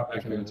question. Davey, hop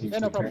back into TeamSpeak. Yeah,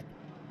 no problem.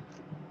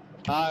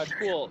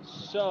 Cool.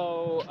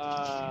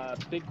 So,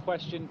 big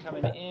question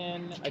coming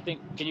in. I think,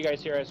 can you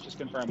guys hear us? Just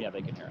confirm. Yeah,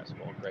 they can hear us.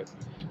 Cool, great.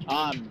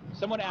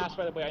 Someone asked,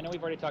 by the way, I know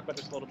we've already talked about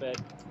this a little bit.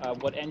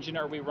 What engine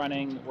are we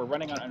running? We're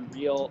running on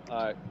Unreal.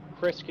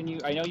 Chris,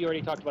 I know you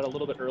already talked about it a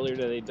little bit earlier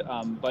today,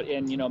 but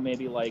in,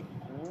 maybe like,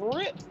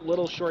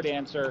 little short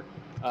answer,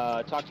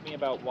 talk to me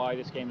about why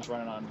this game is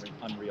running on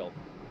Unreal.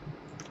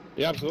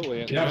 Yeah,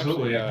 absolutely. Yeah,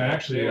 absolutely. And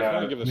actually,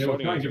 give the Neil,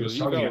 kind of give us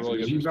starting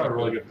answers. You've got a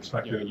really good You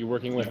perspective. know, you're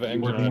working with the You're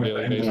engine working on with a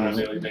the daily engine on a basis.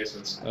 daily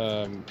basis.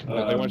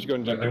 Why don't you go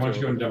and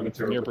jump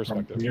into from your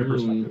perspective? From your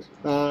perspective.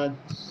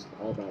 It's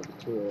all about the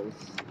tools.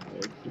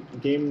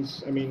 Like,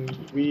 games, I mean,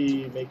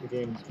 we make the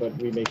games, but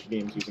we make the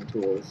games using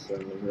tools,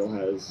 and Unreal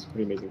has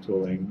pretty amazing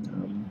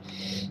tooling.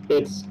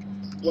 It's,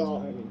 well,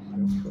 I mean, you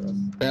know, for us.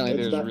 Apparently,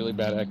 it's there's not, really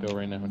bad echo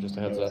right now. Just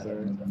a heads up.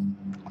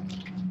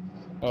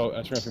 Oh,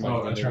 that's your mic.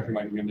 Oh, that's your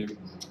mic again, David.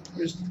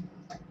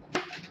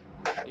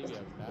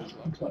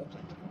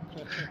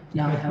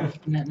 Now I have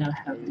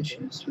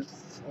issues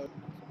with.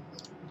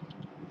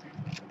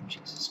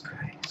 Jesus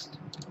Christ,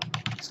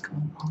 what's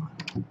going on?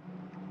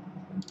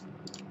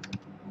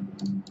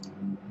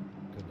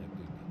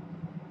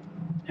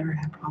 Never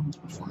had problems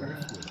before.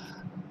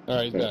 All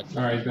right, he's back.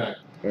 All right, he's back.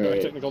 All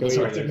right. Technical Can we-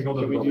 difficulties. Technical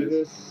Can we do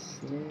difficulties. this?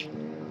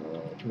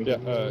 Can we Yeah,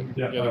 do this?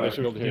 they should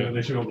be able to hear you.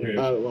 They should be able to hear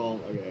you. Well,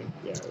 okay,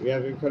 yeah, we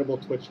have incredible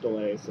Twitch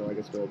delay, so I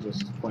guess we'll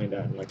just find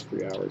out in like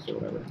 3 hours or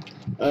whatever.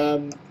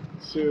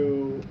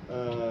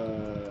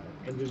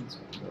 Engines,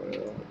 I'll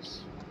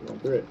just run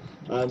through it.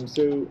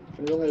 So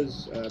Unreal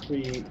has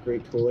pretty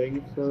great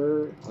tooling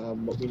for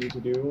what we need to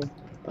do,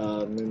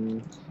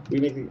 and we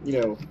make,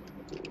 you know,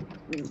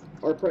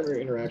 our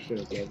primary interaction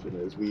with the engine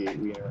is we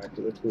interact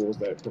with the tools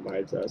that it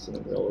provides us, and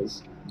Unreal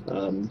is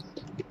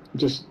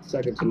just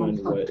second to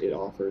none what it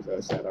offers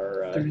us at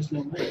our There's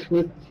no way.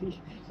 with the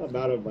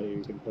amount of money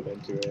we can put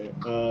into it.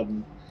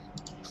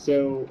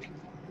 So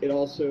it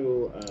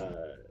also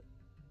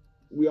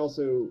we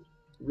also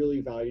really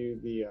value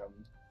the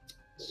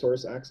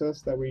source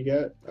access that we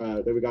get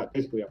that we got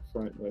basically up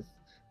front with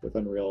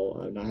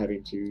Unreal, not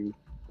having to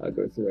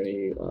go through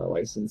any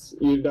license.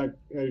 You not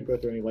having to go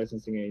through any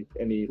licensing,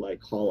 any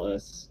like call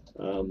us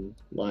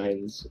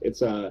lines.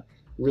 It's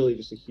really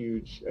just a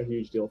huge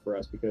deal for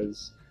us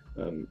because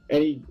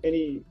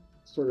any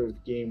sort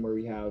of game where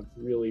we have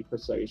really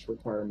precise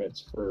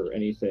requirements for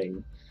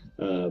anything.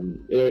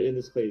 In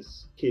this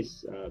case,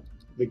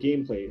 the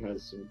gameplay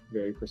has some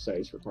very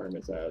precise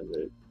requirements out of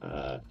it.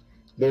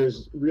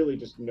 There's really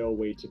just no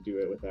way to do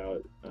it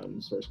without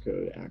source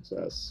code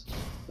access.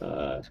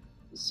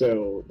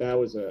 So that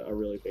was a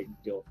really big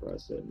deal for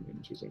us in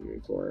choosing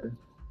UE4.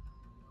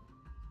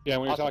 Yeah,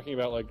 when you're talking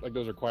about like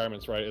those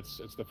requirements, right? It's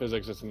the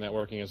physics, it's the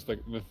networking, it's the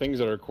things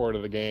that are core to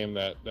the game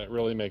that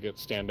really make it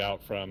stand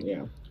out from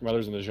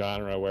others in the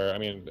genre. Where I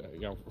mean,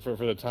 you know, for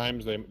the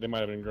times they might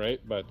have been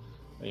great, but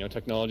you know,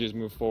 technology has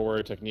moved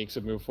forward, techniques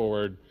have moved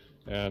forward,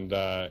 and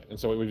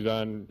so what we've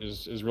done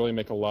is really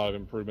make a lot of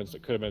improvements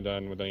that could have been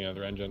done with any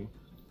other engine.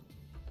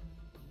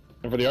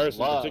 And for the artists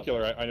in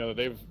particular, I know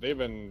that they've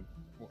been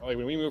like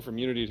when we moved from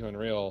Unity to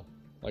Unreal,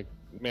 like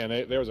man,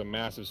 there was a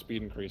massive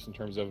speed increase in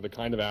terms of the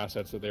kind of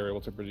assets that they were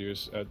able to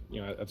produce at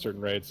at certain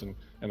rates and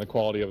the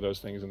quality of those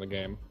things in the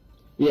game.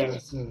 Yeah,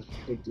 that's a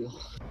big deal.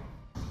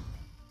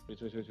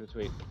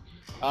 Sweet.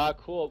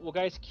 Cool. Well,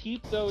 guys,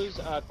 keep those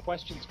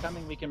questions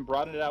coming. We can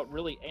broaden it out.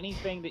 Really,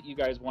 anything that you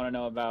guys want to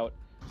know about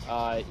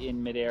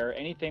in Midair,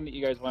 anything that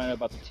you guys want to know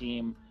about the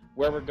team,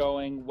 where we're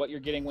going, what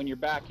you're getting when you're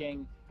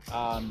backing,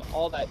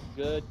 all that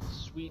good,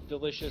 sweet,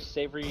 delicious,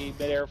 savory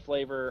Midair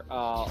flavor,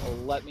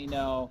 let me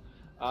know.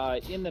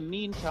 In the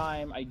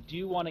meantime, I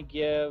do want to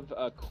give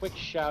a quick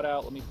shout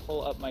out. Let me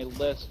pull up my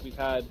list. We've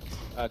had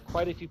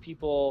quite a few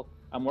people.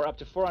 We're up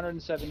to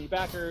 470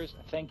 backers.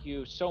 Thank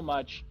you so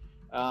much.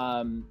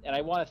 And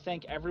I want to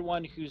thank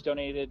everyone who's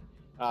donated,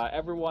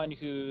 everyone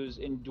who's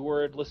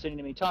endured listening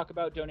to me talk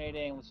about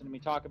donating, listening to me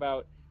talk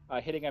about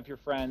hitting up your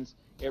friends.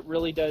 It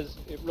really does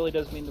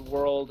mean the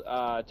world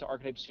to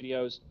Archetype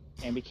Studios,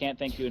 and we can't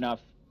thank you enough.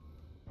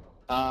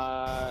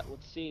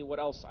 Let's see what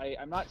else.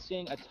 I'm not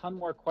seeing a ton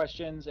more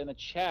questions in the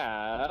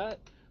chat.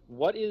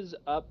 What is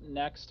up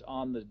next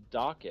on the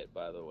docket,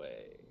 by the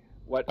way?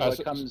 What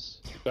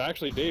comes? So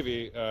actually,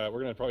 Davey, we're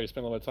gonna probably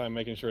spend a little time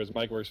making sure his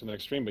mic works for the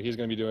next stream, but he's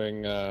gonna be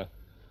doing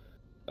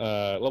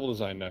level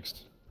design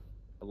next.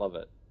 I love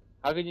it.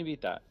 How can you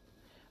beat that?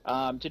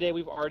 Today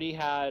we've already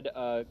had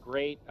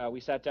great. We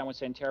sat down with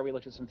Santera. We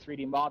looked at some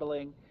 3D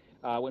modeling.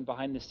 Went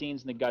behind the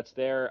scenes in the guts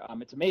there.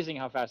 It's amazing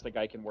how fast the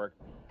guy can work.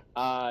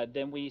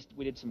 Then we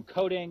did some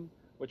coding,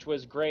 which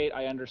was great.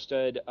 I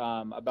understood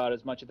about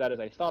as much of that as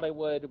I thought I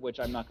would, which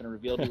I'm not going to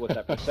reveal to you what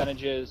that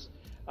percentage is.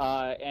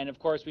 And of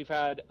course, we've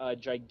had a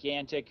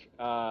gigantic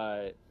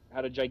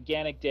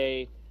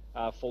day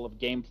full of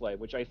gameplay,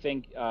 which I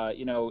think,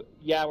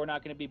 we're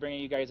not going to be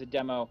bringing you guys a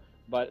demo,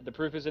 but the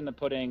proof is in the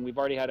pudding. We've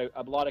already had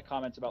a lot of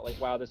comments about like,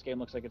 wow, this game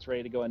looks like it's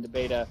ready to go into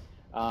beta.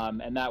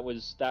 And that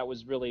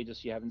was really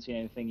just, you haven't seen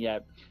anything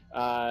yet.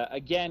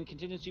 Again,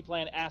 contingency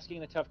plan,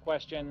 asking the tough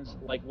questions,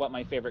 like what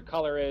my favorite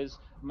color is.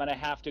 I'm going to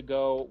have to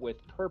go with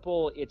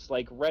purple. It's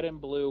like red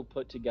and blue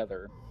put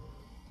together.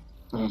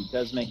 It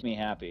does make me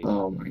happy.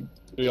 Oh my.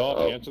 Do you all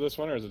have to answer this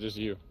one, or is it just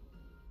you?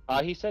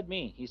 He said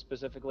me. He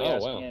specifically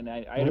asked me, and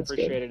I'd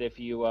appreciate it if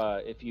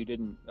you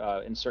didn't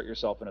insert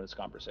yourself into this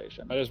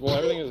conversation.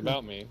 Everything is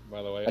about me,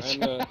 by the way. I'm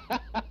the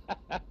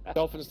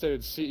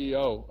self-instated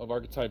CEO of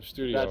Archetype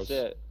Studios.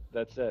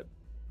 That's it.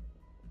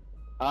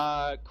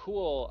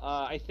 Cool.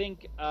 I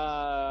think,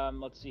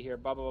 let's see here.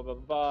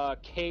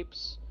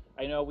 Capes.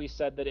 I know we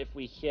said that if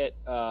we hit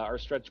our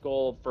stretch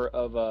goal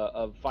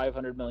of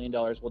 $500 million,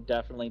 we'll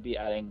definitely be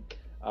adding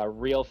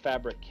real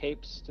fabric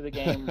capes to the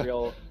game.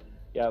 Real,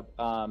 yeah.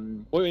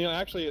 Well,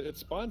 actually, it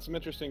spawned some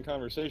interesting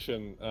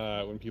conversation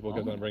when people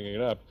kept on bringing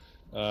it up,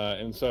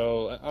 and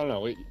so I don't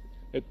know.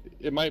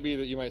 It might be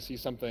that you might see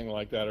something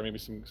like that, or maybe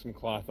some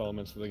cloth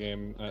elements to the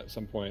game at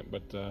some point.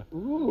 But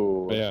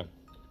yeah.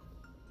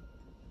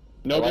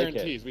 No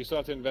guarantees. We still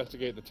have to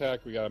investigate the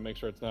tech. We got to make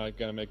sure it's not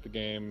going to make the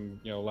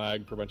game,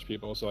 lag for a bunch of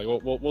people. So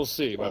we'll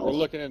see, but we're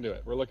looking into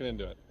it. I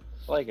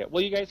like it.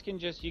 Well, you guys can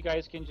just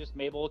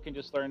Mabel can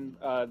just learn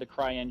the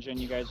Cry engine.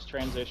 You guys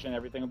transition.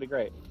 Everything will be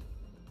great.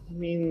 I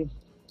mean,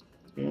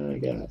 yeah, I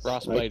guess.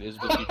 Frostbite is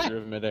the future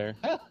of Midair.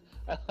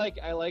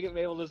 I like it.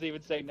 Mabel doesn't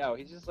even say no.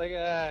 He's just like,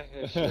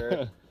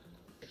 sure.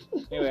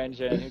 New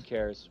engine. Who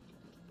cares?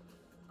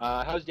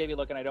 How's Davey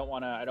looking? I don't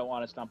want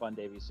to stomp on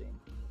Davey's scene.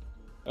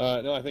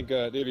 No, I think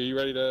Davey, are you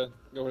ready to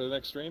go to the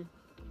next stream?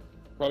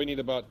 Probably need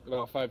about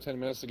 5-10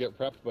 minutes to get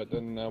prepped, but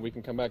then we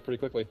can come back pretty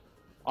quickly.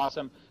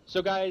 Awesome.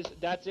 So guys,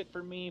 that's it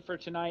for me for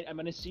tonight. I'm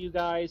going to see you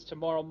guys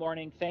tomorrow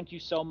morning. Thank you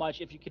so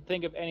much. If you could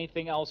think of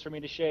anything else for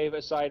me to shave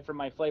aside from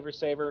my flavor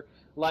saver,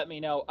 let me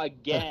know.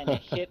 Again,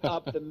 hit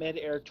up the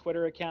Midair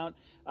Twitter account.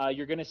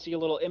 You're going to see a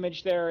little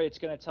image there. It's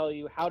going to tell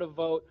you how to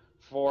vote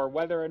for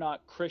whether or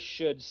not Chris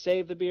should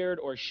save the beard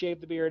or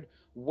shave the beard.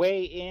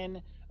 Weigh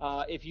in.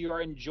 If you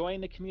are enjoying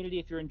the community,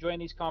 if you're enjoying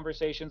these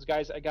conversations,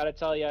 guys, I got to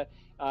tell you,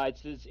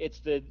 it's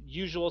the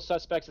usual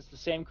suspects. It's the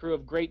same crew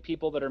of great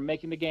people that are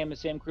making the game, the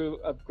same crew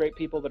of great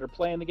people that are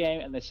playing the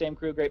game, and the same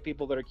crew of great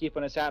people that are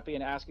keeping us happy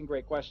and asking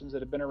great questions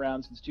that have been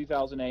around since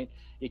 2008.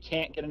 You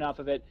can't get enough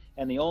of it,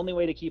 and the only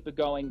way to keep it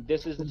going,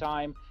 this is the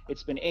time.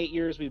 It's been 8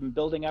 years. We've been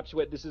building up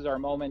to it. This is our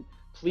moment.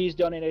 Please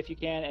donate if you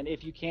can, and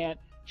if you can't,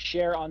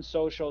 share on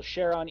social,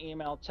 share on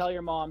email, tell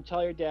your mom,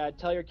 tell your dad,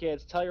 tell your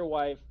kids, tell your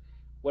wife,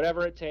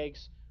 whatever it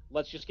takes.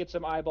 Let's just get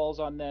some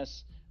eyeballs on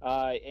this.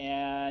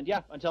 And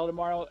yeah, until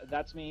tomorrow,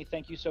 that's me.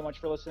 Thank you so much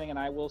for listening, and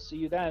I will see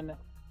you then.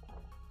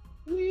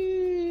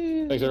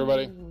 Whee! Thanks,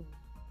 everybody.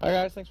 Hi,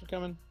 guys. Thanks for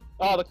coming.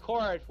 Oh, the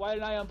cord. Why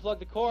didn't I unplug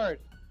the cord?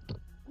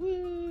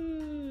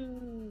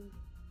 Woo!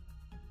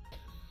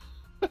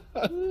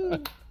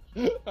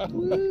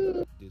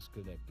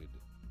 Disconnected.